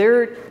role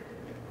there,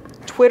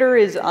 Twitter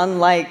is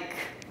unlike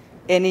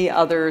any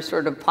other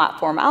sort of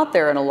platform out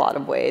there in a lot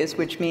of ways,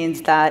 which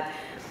means that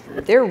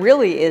there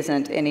really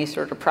isn't any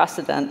sort of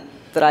precedent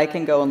that I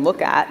can go and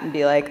look at and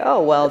be like,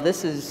 oh, well,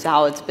 this is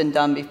how it's been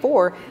done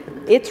before,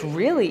 it's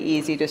really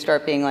easy to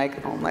start being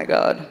like, oh my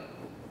God,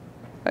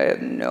 I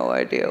have no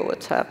idea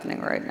what's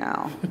happening right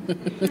now.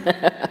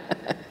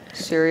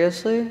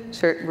 Seriously?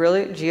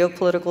 Really?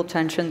 Geopolitical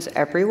tensions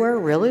everywhere?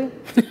 Really?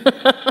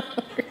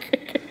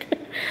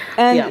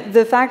 And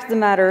the fact of the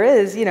matter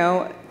is,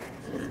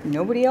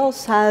 nobody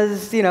else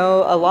has,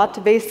 a lot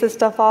to base this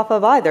stuff off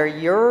of either.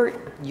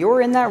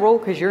 You're in that role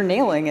because you're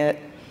nailing it.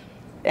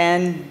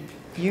 And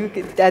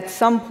at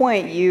some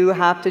point, you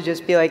have to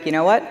just be like, you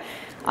know what?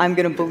 I'm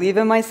going to believe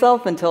in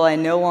myself until I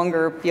no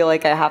longer feel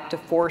like I have to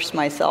force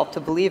myself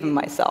to believe in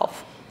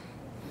myself.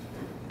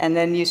 And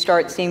then you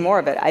start seeing more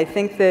of it. I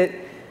think that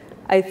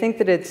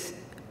it's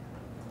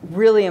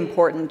really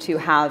important to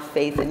have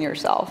faith in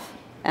yourself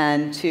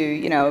and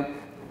to,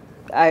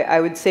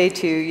 I would say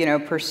to,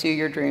 pursue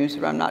your dreams,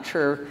 but I'm not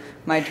sure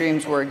my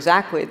dreams were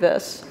exactly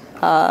this.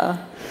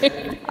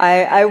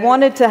 I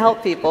wanted to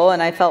help people,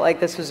 and I felt like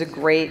this was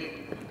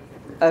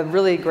a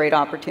really great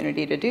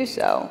opportunity to do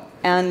so.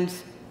 And,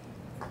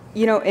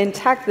 in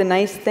tech, the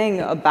nice thing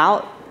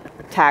about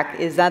tech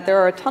is that there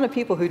are a ton of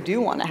people who do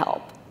want to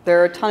help.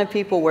 There are a ton of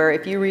people where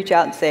if you reach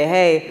out and say,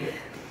 hey,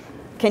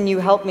 can you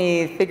help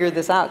me figure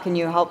this out? Can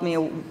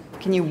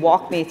you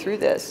walk me through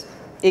this?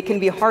 It can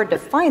be hard to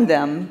find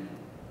them,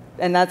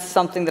 and that's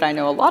something that I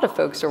know a lot of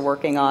folks are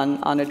working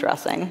on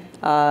addressing.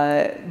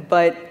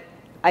 But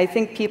I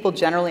think people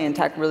generally in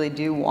tech really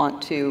do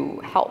want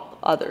to help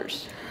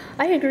others.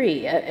 I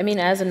agree. I mean,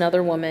 as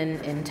another woman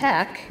in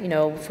tech,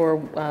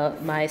 for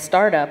my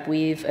startup,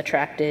 we've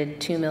attracted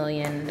 $2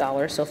 million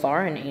so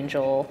far in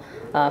angel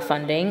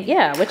funding.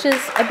 Yeah, which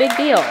is a big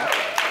deal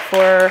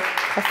for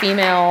a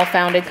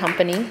female-founded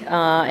company,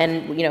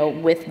 and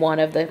with one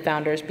of the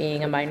founders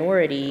being a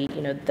minority,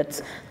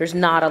 there's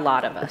not a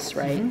lot of us,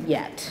 right,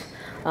 yet.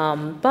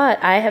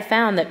 But I have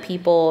found that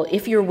people,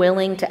 if you're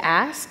willing to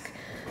ask,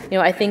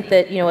 I think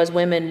that, as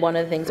women, one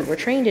of the things that we're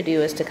trained to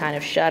do is to kind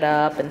of shut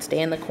up and stay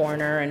in the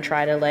corner and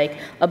try to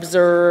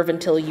observe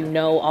until you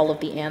know all of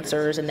the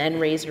answers and then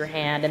raise your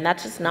hand. And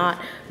that's just not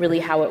really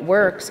how it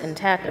works in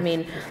tech. I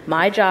mean,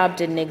 my job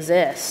didn't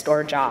exist,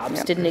 or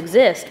jobs didn't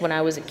exist when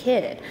I was a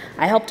kid.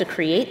 I helped to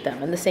create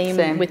them, and the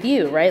same with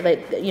you, right?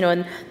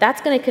 And that's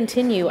going to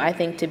continue, I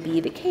think, to be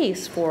the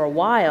case for a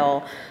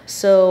while.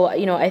 So,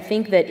 I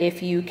think that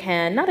if you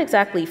can not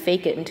exactly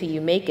fake it until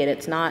you make it,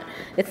 it's not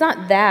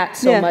that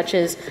so much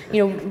as,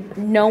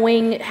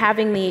 knowing,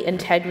 having the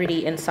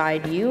integrity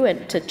inside you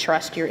and to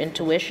trust your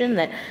intuition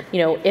that,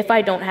 if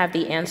I don't have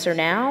the answer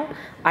now,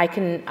 I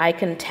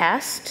can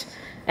test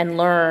and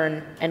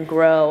learn and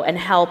grow and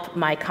help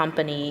my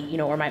company,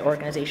 or my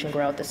organization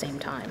grow at the same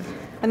time.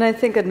 And I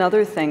think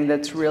another thing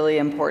that's really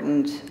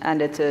important,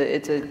 and it's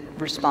a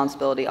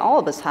responsibility all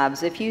of us have,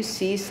 is if you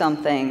see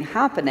something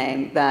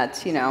happening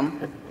that's,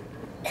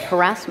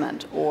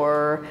 harassment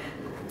or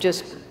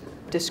just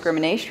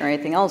discrimination or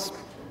anything else,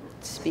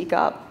 speak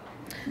up.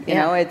 If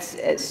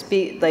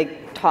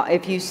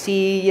you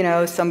see,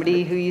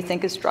 somebody who you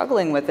think is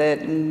struggling with it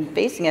and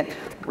facing it,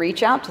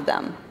 reach out to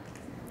them,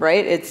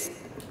 right?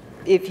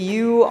 If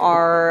you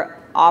are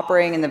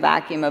operating in the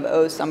vacuum of,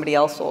 oh, somebody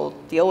else will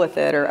deal with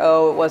it, or,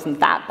 oh, it wasn't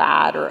that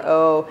bad, or,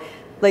 oh,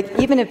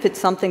 even if it's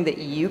something that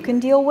you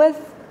can deal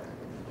with,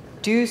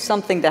 do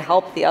something to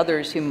help the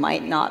others who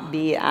might not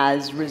be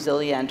as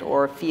resilient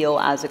or feel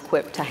as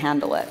equipped to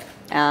handle it.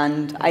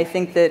 And I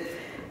think that,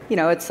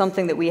 it's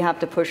something that we have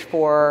to push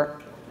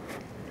for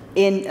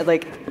in,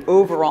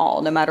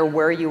 overall, no matter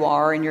where you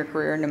are in your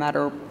career, no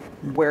matter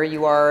where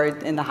you are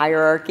in the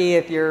hierarchy,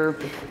 if you're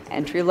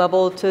entry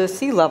level to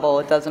C-level,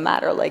 it doesn't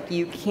matter.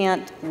 You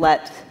can't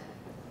let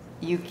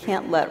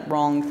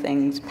wrong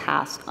things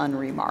pass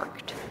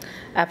unremarked.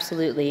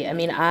 Absolutely. I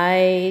mean,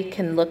 I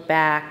can look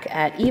back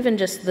at even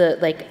just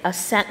a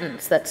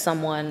sentence that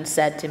someone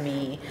said to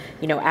me,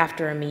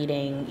 after a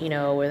meeting,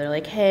 where they're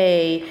like,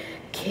 hey,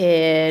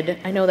 kid,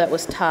 I know that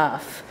was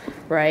tough,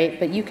 right?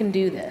 But you can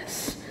do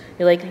this.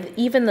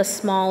 Even the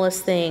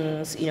smallest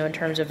things, in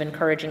terms of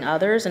encouraging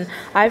others. And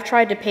I've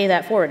tried to pay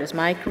that forward as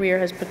my career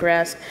has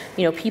progressed.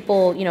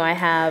 People, I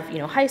have,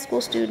 high school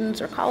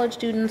students or college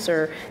students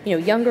or,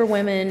 younger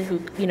women who,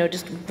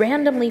 just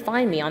randomly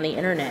find me on the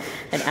internet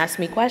and ask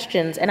me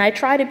questions. And I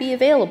try to be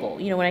available,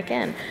 when I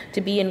can,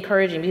 to be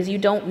encouraging, because you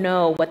don't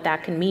know what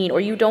that can mean, or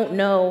you don't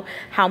know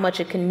how much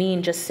it can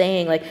mean just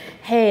saying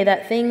hey,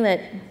 that thing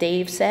that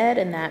Dave said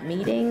in that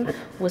meeting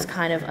was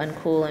kind of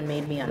uncool and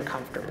made me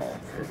uncomfortable,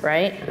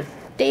 right?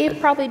 Dave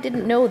probably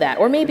didn't know that,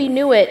 or maybe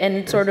knew it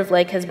and sort of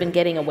has been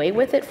getting away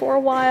with it for a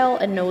while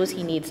and knows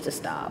he needs to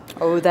stop.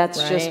 Oh, that's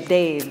right? Just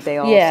Dave, they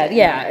all say.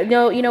 Yeah.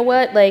 No, you know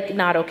what?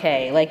 Not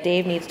okay.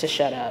 Dave needs to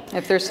shut up.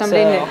 If there's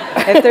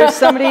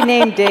somebody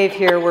named Dave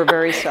here, we're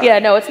very sorry. Yeah,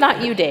 no, it's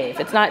not you,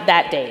 Dave. It's not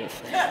that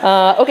Dave.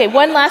 Okay,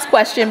 one last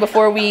question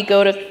before we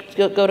go to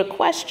go to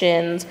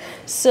questions.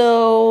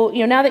 So,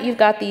 now that you've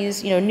got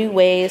these, new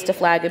ways to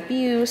flag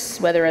abuse,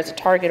 whether as a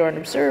target or an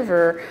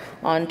observer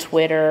on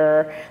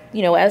Twitter,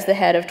 as the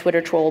head of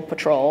Twitter Troll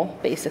Patrol,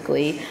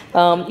 basically,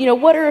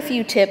 what are a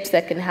few tips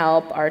that can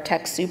help our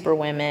tech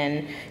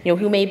superwomen,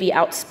 who may be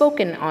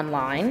outspoken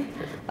online,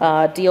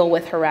 deal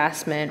with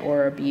harassment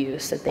or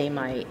abuse that they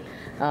might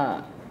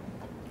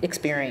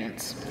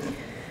experience?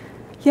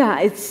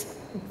 Yeah,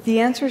 the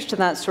answers to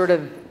that sort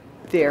of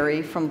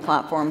vary from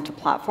platform to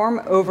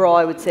platform. Overall,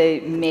 I would say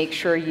make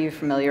sure you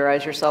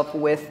familiarize yourself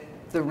with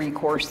the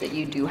recourse that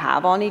you do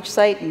have on each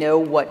site. Know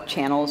what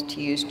channels to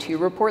use to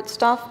report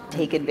stuff.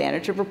 Take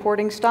advantage of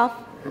reporting stuff.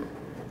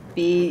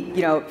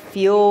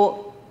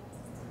 Feel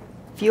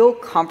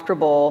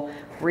comfortable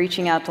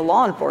reaching out to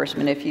law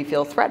enforcement if you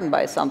feel threatened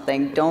by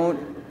something. Don't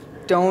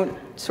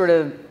sort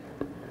of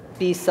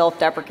be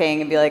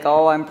self-deprecating and be like,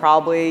 oh, I'm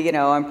probably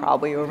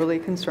overly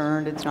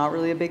concerned. It's not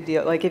really a big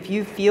deal. Like, if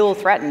you feel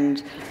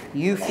threatened,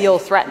 you feel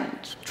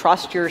threatened.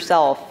 Trust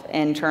yourself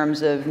in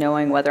terms of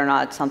knowing whether or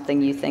not it's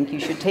something you think you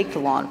should take to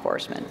law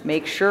enforcement.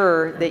 Make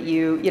sure that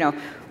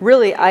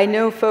really, I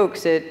know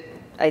folks at,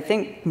 I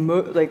think,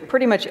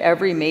 pretty much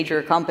every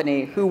major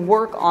company who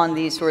work on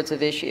these sorts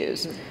of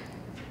issues.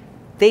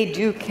 They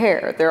do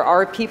care. There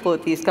are people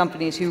at these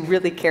companies who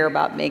really care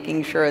about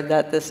making sure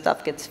that this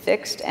stuff gets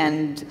fixed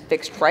and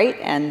fixed right,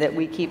 and that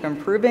we keep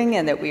improving,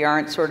 and that we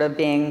aren't sort of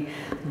being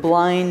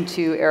blind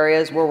to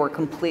areas where we're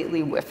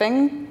completely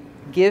whiffing.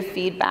 Give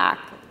feedback,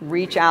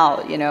 reach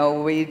out.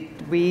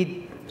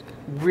 We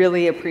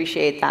really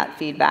appreciate that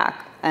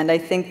feedback. And I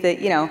think that,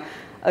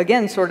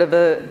 again, sort of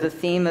the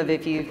theme of,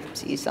 if you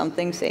see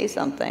something, say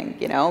something.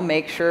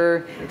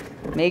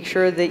 Make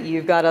sure that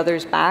you've got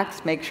others'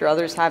 backs, make sure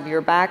others have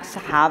your backs,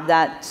 have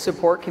that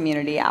support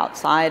community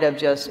outside of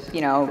just,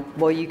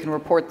 well, you can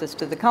report this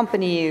to the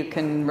company, you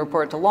can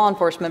report to law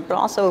enforcement, but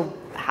also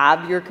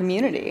have your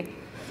community.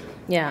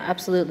 Yeah,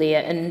 absolutely.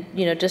 And,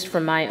 just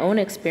from my own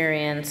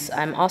experience,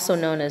 I'm also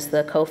known as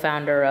the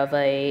co-founder of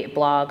a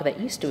blog that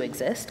used to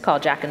exist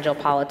called Jack and Jill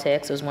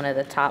Politics. It was one of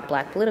the top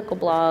Black political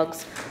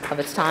blogs of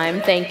its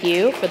time. Thank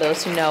you for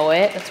those who know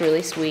it. That's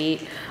really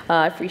sweet.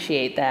 I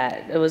appreciate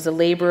that. It was a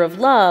labor of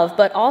love,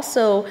 but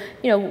also,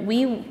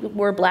 we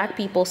were Black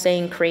people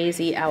saying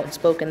crazy,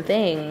 outspoken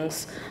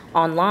things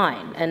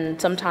online.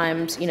 And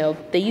sometimes,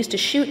 they used to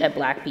shoot at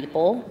Black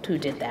people who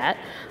did that.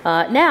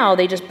 Now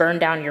they just burn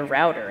down your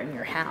router in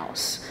your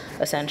house,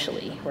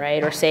 essentially,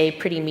 right? Or say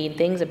pretty mean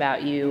things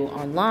about you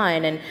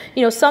online.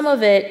 And, some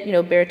of it,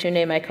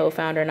 Baratunde, my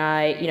co-founder, and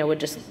I,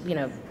 would just,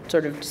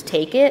 sort of just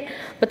take it.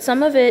 But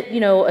some of it,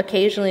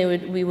 occasionally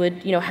we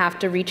would, have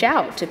to reach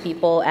out to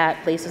people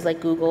at places like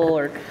Google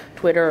or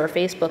Twitter or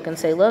Facebook and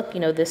say, look,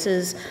 this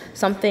is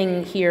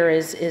something here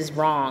is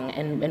wrong,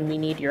 and we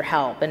need your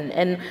help.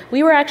 And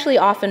we were actually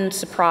often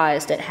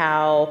surprised at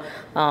how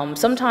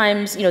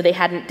sometimes, they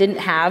didn't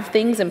have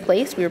things in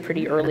place. We were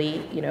pretty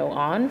early,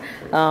 on.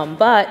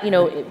 But,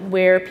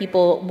 where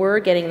people were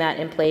getting that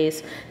in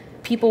place,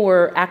 people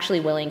were actually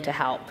willing to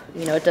help.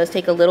 It does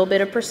take a little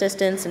bit of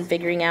persistence in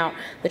figuring out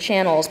the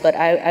channels, but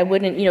I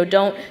wouldn't, you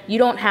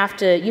don't have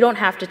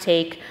to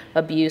take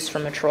abuse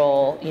from a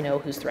troll,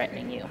 who's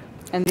threatening you.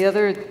 And the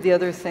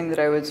other thing that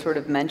I would sort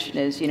of mention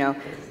is,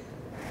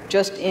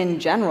 just in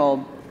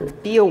general,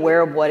 be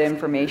aware of what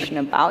information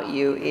about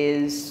you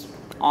is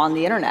on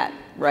the internet,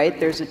 right?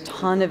 There's a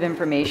ton of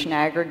information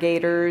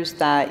aggregators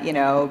that,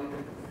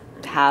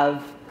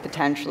 have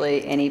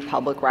potentially any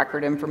public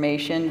record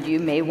information. You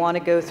may want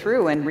to go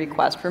through and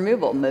request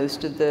removal.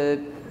 Most of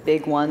the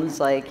big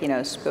ones, like,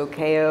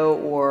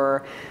 Spokeo,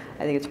 or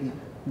I think it's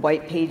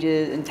White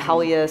Pages,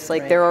 Intellius,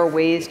 like, there are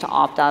ways to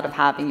opt out of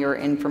having your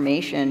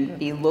information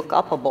be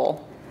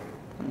look-upable.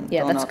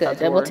 Yeah, that's good.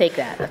 We'll take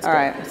that. That's All good.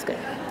 right. That's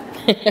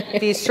good.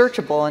 Be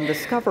searchable and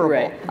discoverable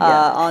Right.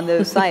 Yeah. on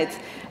those sites.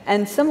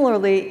 And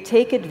similarly,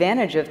 take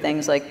advantage of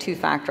things like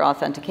two-factor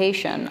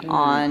authentication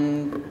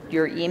on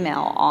your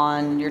email,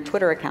 on your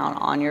Twitter account,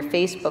 on your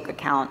Facebook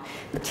account.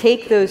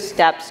 Take those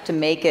steps to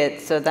make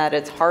it so that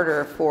it's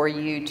harder for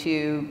you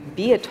to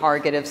be a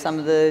target of some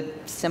of the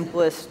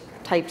simplest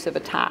types of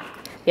attack.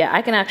 Yeah,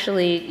 I can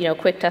actually,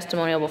 quick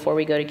testimonial before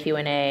we go to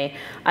Q&A.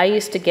 I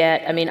used to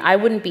get, I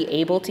wouldn't be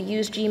able to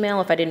use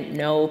Gmail if I didn't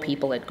know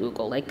people at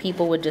Google. Like,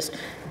 people would just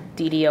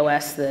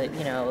DDoS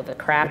the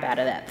crap out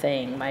of that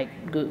thing, my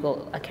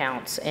Google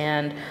accounts.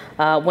 And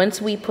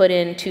once we put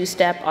in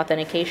two-step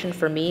authentication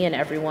for me and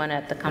everyone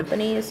at the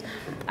companies,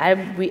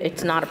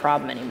 it's not a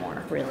problem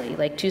anymore, really.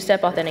 Like,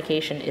 two-step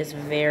authentication is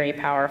very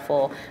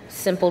powerful,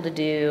 simple to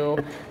do.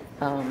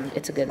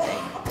 It's a good thing.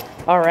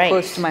 All right.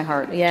 Close to my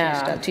heart.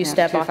 Yeah,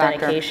 two-step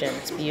authentication.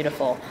 It's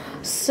beautiful.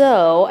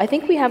 So I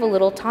think we have a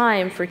little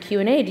time for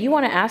Q&A. Do you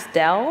want to ask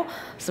Del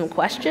some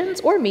questions,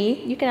 or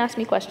me? You can ask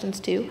me questions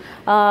too.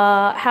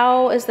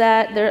 How is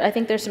that? I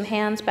think there's some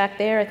hands back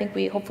there. I think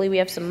hopefully we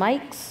have some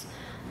mics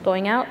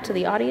going out to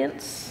the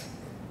audience.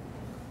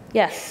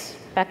 Yes,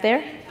 back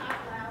there.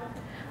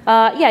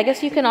 Yeah, I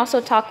guess you can also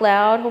talk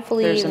loud.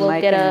 Hopefully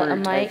we'll get a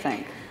mic. I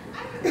think.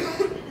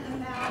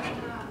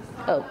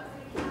 Oh.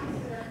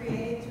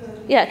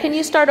 Yeah, can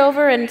you start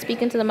over and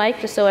speak into the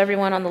mic just so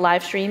everyone on the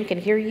live stream can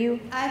hear you?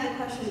 I have a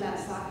question about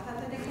sock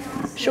puppet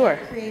accounts. Sure.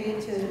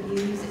 Created to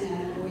abuse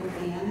and avoid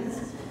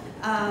bans.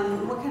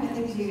 What kind of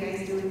things are you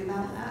guys doing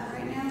about that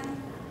right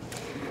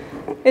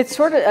now? It's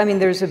sort of, I mean,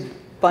 there's a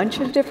bunch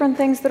of different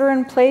things that are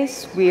in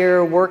place.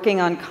 We're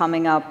working on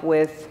coming up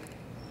with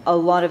a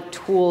lot of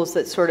tools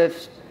that sort of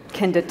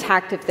can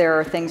detect if there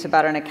are things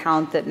about an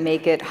account that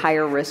make it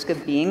higher risk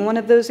of being one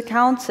of those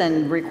accounts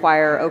and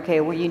require, okay,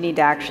 well, you need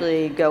to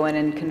actually go in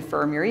and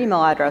confirm your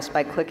email address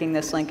by clicking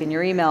this link in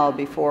your email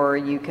before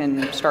you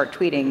can start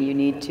tweeting. You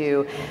need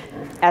to,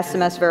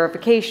 SMS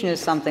verification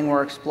is something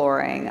we're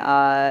exploring.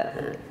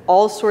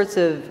 All sorts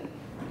of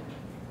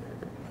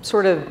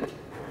sort of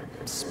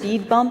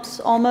speed bumps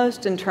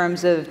almost in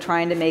terms of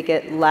trying to make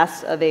it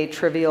less of a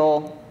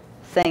trivial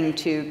thing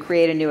to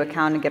create a new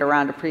account and get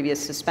around a previous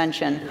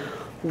suspension.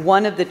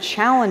 One of the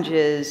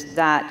challenges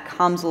that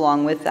comes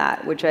along with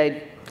that, which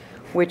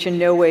in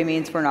no way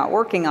means we're not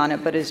working on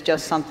it, but is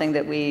just something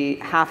that we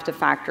have to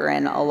factor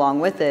in along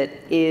with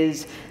it,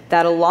 is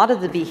that a lot of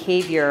the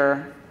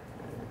behavior,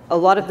 a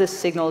lot of the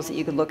signals that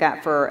you could look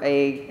at for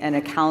an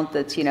account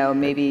that's, you know,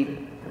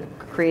 maybe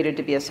created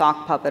to be a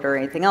sock puppet or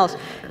anything else,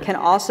 can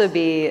also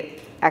be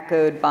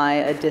echoed by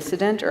a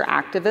dissident or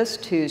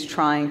activist who's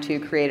trying to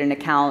create an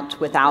account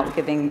without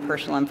giving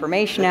personal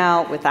information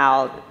out,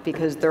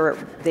 because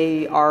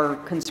they are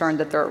concerned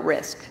that they're at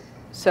risk.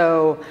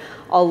 So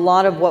a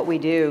lot of what we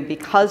do,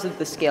 because of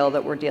the scale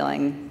that we're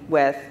dealing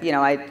with, you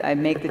know, I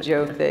make the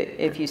joke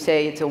that if you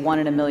say it's a 1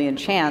 in a million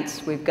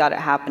chance, we've got it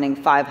happening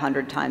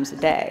 500 times a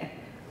day.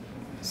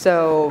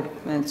 So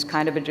it's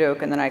kind of a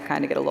joke, and then I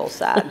kind of get a little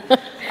sad.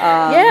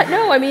 Yeah,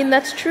 no, I mean,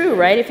 that's true,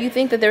 right? If you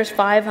think that there's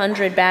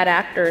 500 bad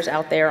actors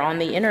out there on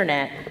the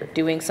internet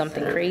doing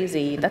something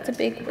crazy, that's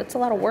a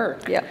lot of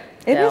work. Yeah,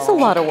 it is a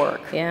lot of work.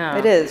 Yeah.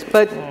 It is,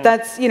 but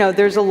that's, you know,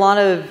 there's a lot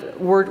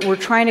of, we're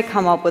trying to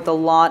come up with a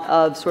lot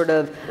of sort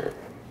of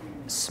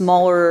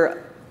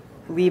smaller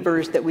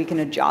levers that we can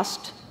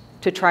adjust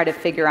to try to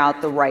figure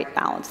out the right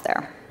balance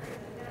there.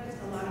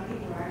 A lot of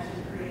people are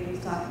actually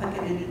creating sock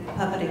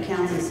puppet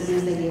accounts as soon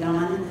as they get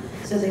on.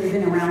 So they've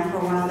been around for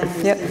a while,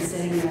 they've just been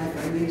sitting there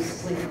for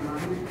use later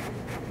on.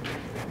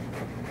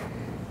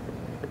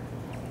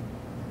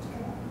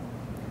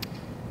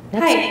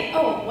 Hi.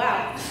 Oh,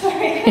 wow.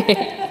 Sorry.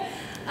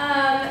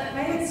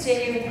 My name is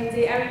Jamie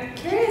McKenzie. I'm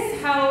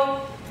curious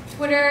how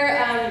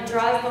Twitter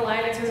draws the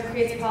line and sort of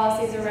creates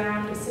policies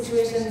around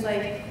situations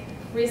like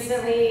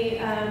recently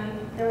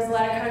there was a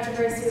lot of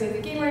controversy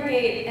with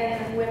Gamergate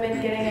and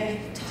women getting a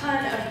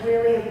ton of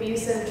really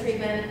abusive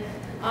treatment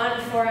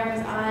on forums,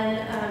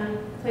 on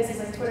places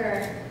like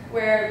Twitter,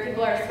 where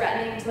people are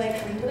threatening to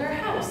like come to their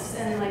house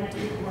and like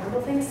do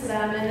horrible things to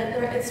them,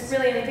 and it's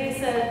really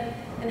invasive.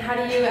 And how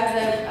do you, as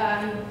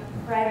a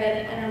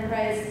private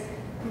enterprise,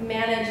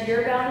 manage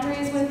your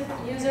boundaries with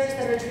users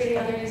that are treating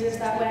other users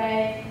that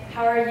way?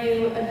 How are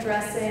you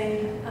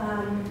addressing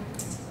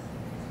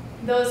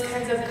those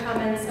kinds of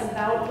comments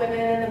about women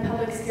in the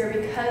public sphere?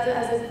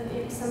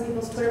 Because some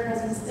people's Twitter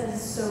presence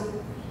is so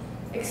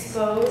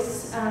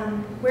exposed,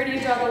 where do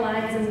you draw the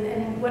lines,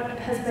 and what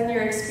has been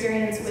your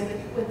experience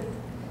with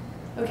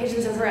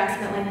occasions of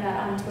harassment like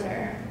that on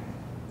Twitter?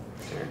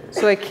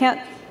 So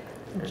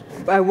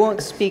I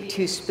won't speak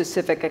to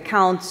specific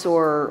accounts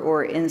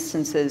or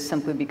instances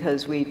simply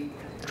because we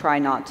try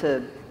not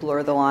to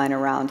blur the line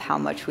around how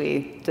much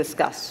we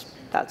discuss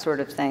that sort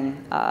of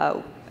thing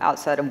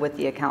outside of with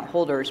the account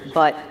holders.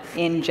 But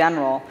in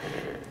general,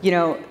 you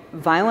know,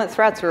 violent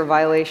threats are a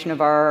violation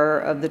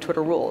of the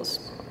Twitter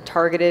rules.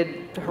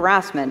 Targeted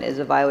harassment is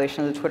a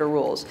violation of the Twitter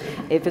rules.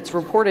 If it's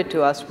reported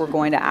to us, we're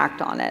going to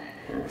act on it.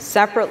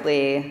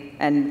 Separately,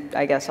 and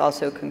I guess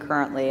also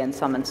concurrently in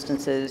some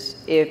instances,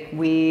 if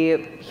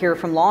we hear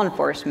from law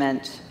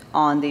enforcement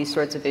on these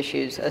sorts of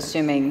issues,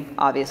 assuming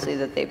obviously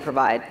that they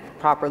provide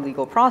proper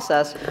legal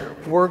process,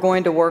 we're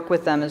going to work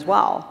with them as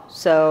well.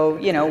 So,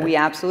 you know, we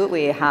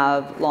absolutely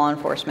have law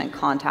enforcement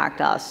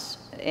contact us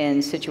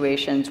in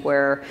situations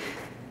where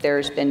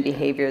there's been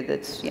behavior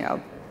that's, you know,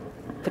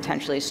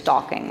 potentially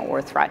stalking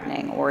or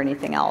threatening or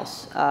anything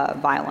else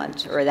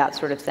violent or that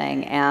sort of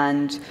thing.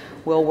 And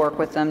we'll work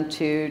with them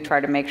to try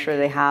to make sure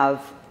they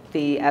have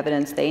the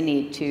evidence they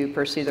need to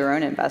pursue their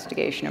own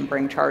investigation and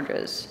bring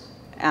charges.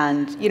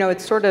 And, you know,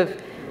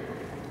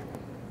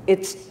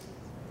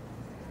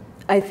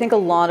 I think a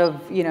lot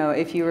of, you know,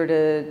 if you were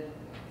to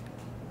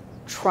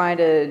try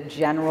to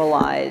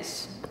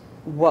generalize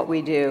what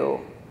we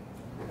do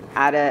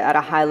at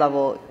a high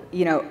level,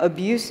 you know,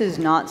 abuse is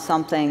not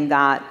something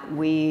that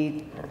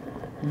we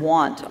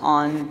want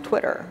on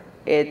Twitter.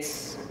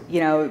 It's, you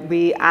know,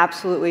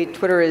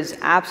 Twitter is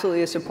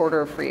absolutely a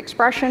supporter of free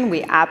expression.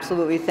 We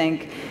absolutely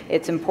think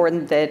it's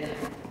important that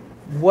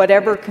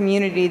whatever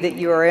community that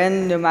you are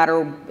in, no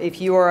matter if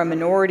you are a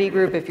minority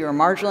group, if you're a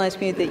marginalized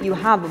community, that you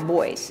have a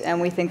voice,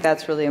 and we think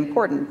that's really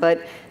important.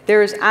 But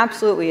there is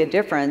absolutely a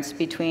difference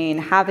between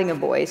having a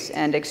voice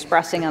and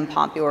expressing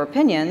unpopular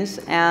opinions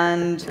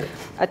and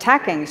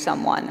attacking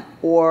someone,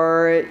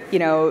 or, you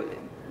know,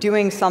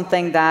 doing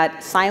something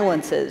that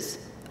silences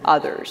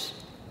others.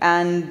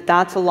 And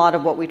that's a lot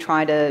of what we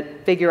try to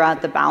figure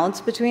out the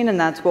balance between, and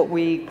that's what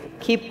we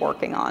keep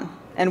working on.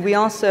 And we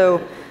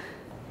also,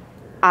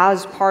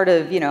 as part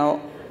of,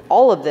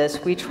 all of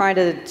this, we try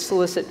to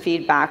solicit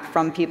feedback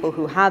from people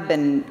who have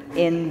been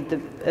in the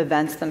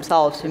events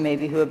themselves, who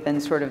have been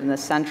sort of in the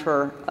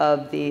center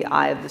of the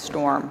eye of the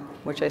storm,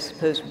 which I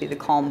suppose would be the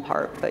calm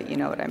part, but you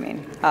know what I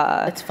mean.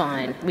 That's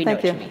fine. We know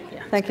what you mean.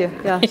 Yeah. Thank you.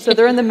 Yeah. So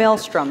they're in the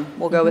maelstrom.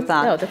 We'll go with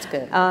that. No, that's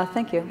good.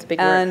 Thank you. It's a big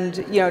word.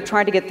 And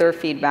try to get their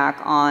feedback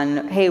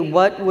on, hey,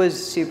 what was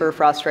super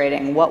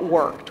frustrating? What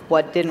worked?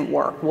 What didn't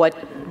work?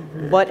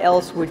 What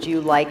else would you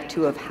like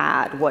to have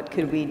had? What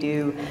could we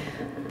do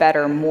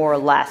better, more,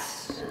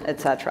 less,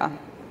 etc.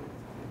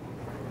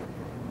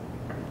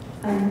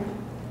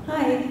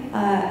 Hi,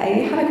 I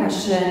have a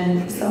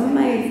question. Some of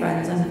my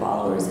friends and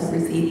followers have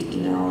received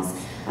emails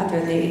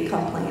after they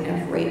complain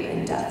of rape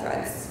and death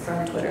threats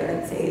from Twitter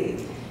that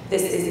say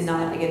this is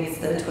not against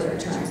the Twitter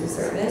terms of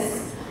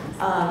service.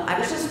 I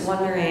was just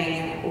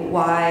wondering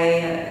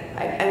why,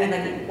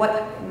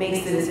 what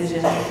makes the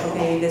decision,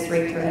 okay, this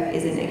rape threat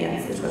isn't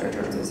against the Twitter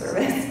terms of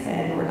service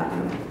and we're not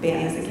going to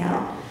ban this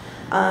account.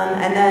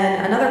 And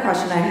then another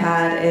question I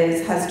had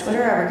is, has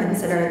Twitter ever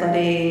considered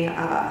letting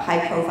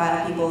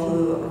high-profile people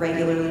who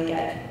regularly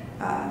get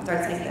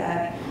threats like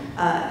that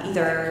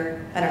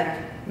either,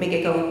 make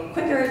it go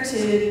quicker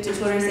to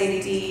Twitter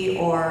safety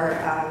or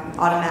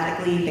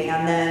automatically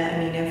ban them?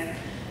 I mean, if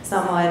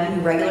someone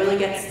who regularly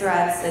gets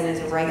threats and is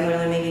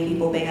regularly making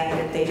people banned,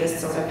 if they just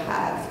sort of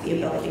have the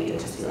ability to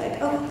just be like,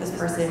 oh, this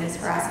person is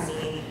harassing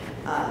me,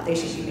 they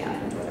should be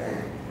banned from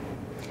Twitter.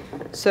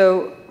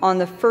 So on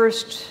the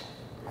first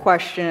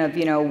question of,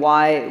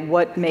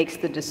 what makes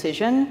the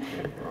decision,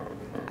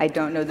 I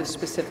don't know the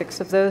specifics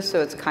of those, so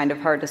it's kind of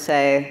hard to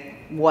say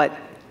what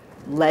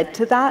led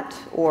to that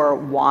or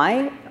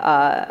why.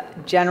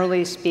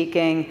 Generally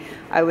speaking,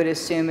 I would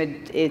assume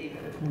it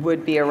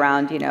would be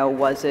around,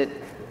 was it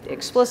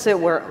explicit,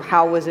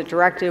 how was it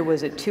directed,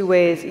 was it two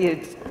ways?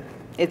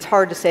 It's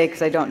hard to say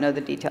because I don't know the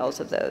details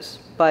of those.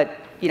 But,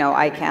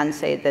 I can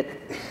say that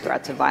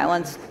threats of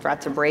violence,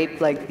 threats of rape,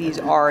 these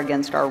are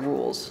against our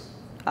rules.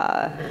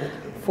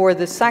 For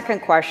the second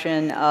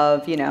question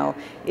of,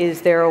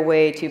 is there a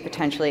way to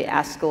potentially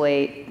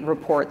escalate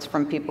reports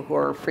from people who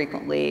are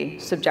frequently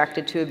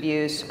subjected to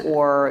abuse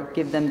or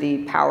give them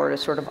the power to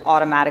sort of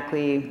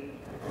automatically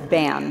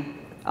ban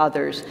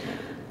others?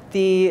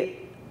 The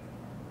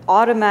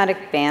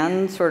automatic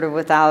ban, sort of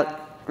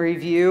without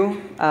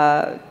review,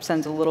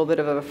 sends a little bit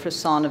of a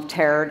frisson of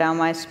terror down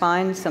my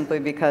spine, simply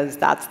because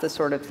that's the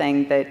sort of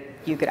thing that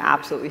you could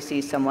absolutely see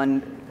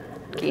someone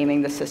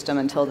gaming the system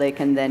until they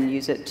can then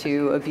use it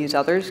to abuse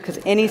others, because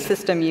any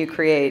system you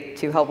create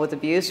to help with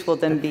abuse will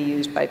then be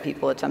used by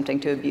people attempting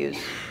to abuse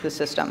the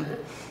system.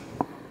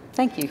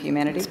 Thank you,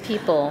 humanity. It's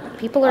people.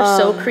 People are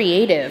so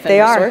creative and they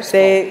are.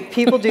 resourceful.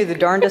 People do the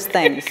darndest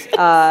things.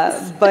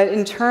 But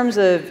in terms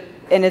of,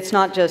 and it's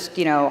not just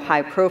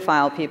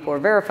high-profile people or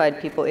verified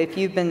people. If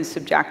you've been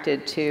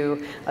subjected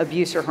to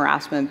abuse or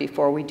harassment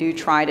before, we do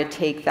try to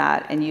take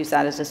that and use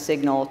that as a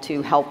signal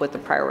to help with the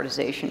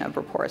prioritization of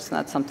reports, and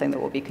that's something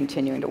that we'll be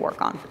continuing to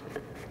work on.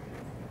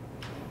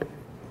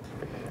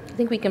 I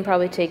think we can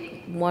probably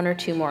take one or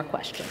two more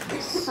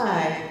questions.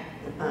 Hi,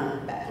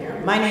 back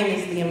here. My name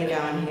is Leah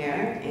McGowan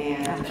here,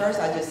 and first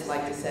I'd just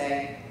like to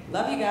say,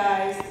 love you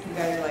guys. You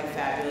guys are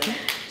fabulous.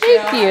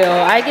 Thank you.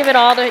 I give it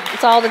all to,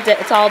 it's all Del.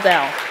 It's all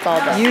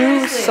Del.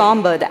 You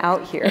samba'd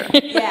out here.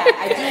 Yeah,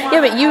 I do want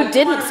yeah, but you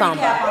didn't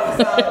samba.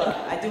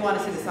 I do want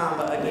to see the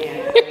samba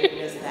again. I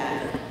missed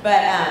that.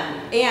 But,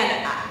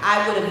 and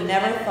I would have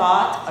never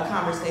thought a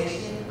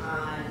conversation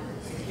on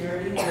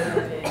security would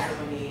have been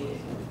for me,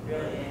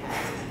 really,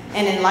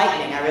 and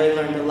enlightening. I really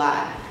learned a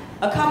lot.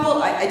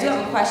 I do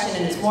have a question,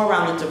 and it's more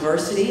around the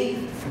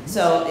diversity.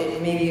 So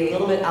it may be a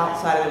little bit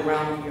outside of the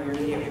realm of your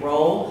immediate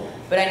role.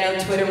 But I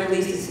know Twitter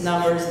released its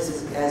numbers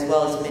as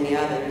well as many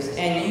others.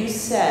 And you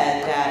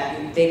said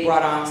that they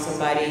brought on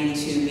somebody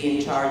to be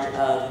in charge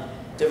of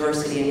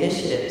diversity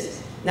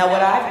initiatives. Now,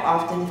 what I've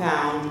often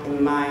found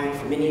in my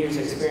many years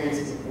of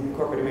experience in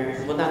corporate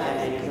America, well, not that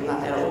many, because I'm not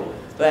that old,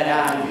 but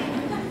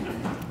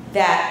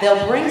that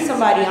they'll bring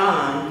somebody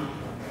on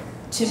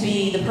to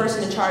be the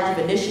person in charge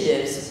of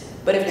initiatives,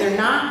 but if they're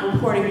not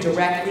reporting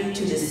directly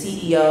to the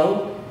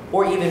CEO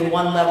or even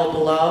one level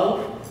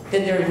below,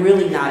 then they're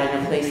really not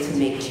in a place to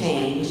make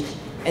change.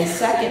 And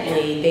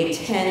secondly, they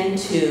tend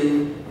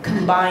to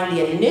combine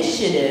the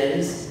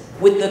initiatives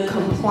with the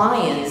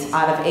compliance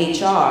out of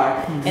HR,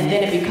 and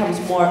then it becomes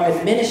more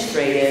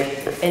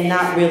administrative and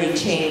not really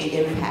change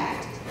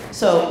impact.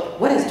 So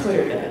what has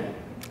Twitter done?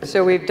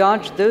 So we've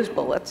dodged those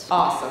bullets.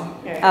 Awesome.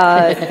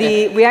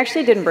 We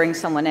actually didn't bring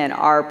someone in.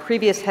 Our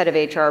previous head of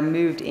HR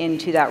moved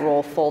into that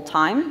role full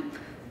time.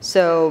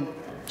 So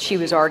she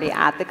was already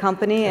at the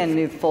company and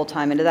moved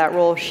full-time into that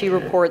role. She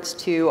reports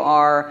to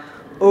our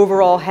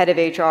overall head of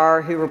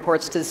HR, who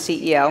reports to the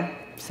CEO.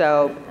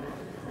 So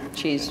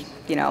she's,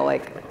 you know,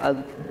 like,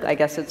 I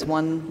guess it's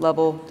one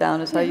level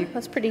down is how you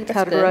that's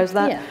categorize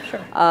that. Yeah, sure.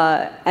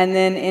 And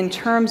then in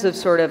terms of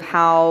sort of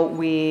how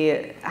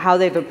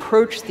they've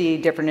approached the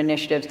different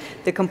initiatives,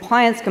 the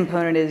compliance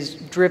component is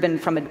driven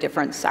from a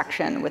different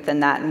section within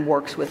that and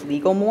works with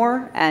legal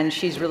more. And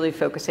she's really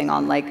focusing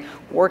on like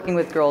working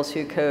with Girls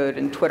Who Code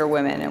and Twitter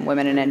Women and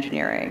Women in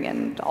Engineering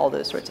and all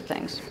those sorts of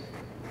things.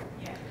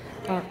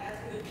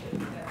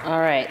 All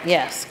right,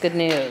 yes, good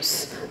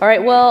news. All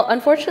right, well,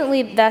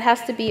 unfortunately, that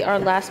has to be our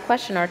last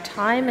question. Our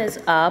time is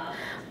up.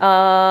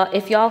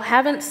 If y'all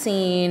haven't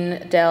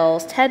seen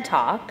Dell's TED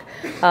Talk,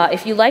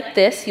 if you like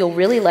this, you'll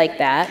really like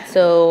that.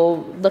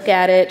 So look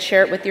at it,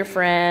 share it with your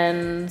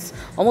friends.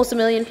 Almost 1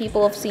 million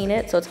people have seen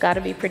it, so it's got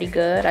to be pretty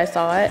good. I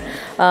saw it.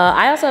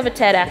 I also have a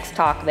TEDx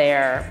talk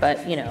there,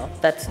 but you know,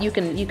 you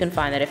can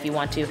find that if you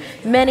want to.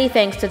 Many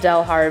thanks to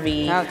Dell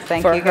Harvey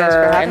for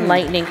her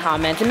enlightening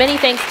comments, and many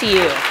thanks to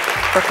you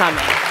for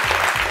coming.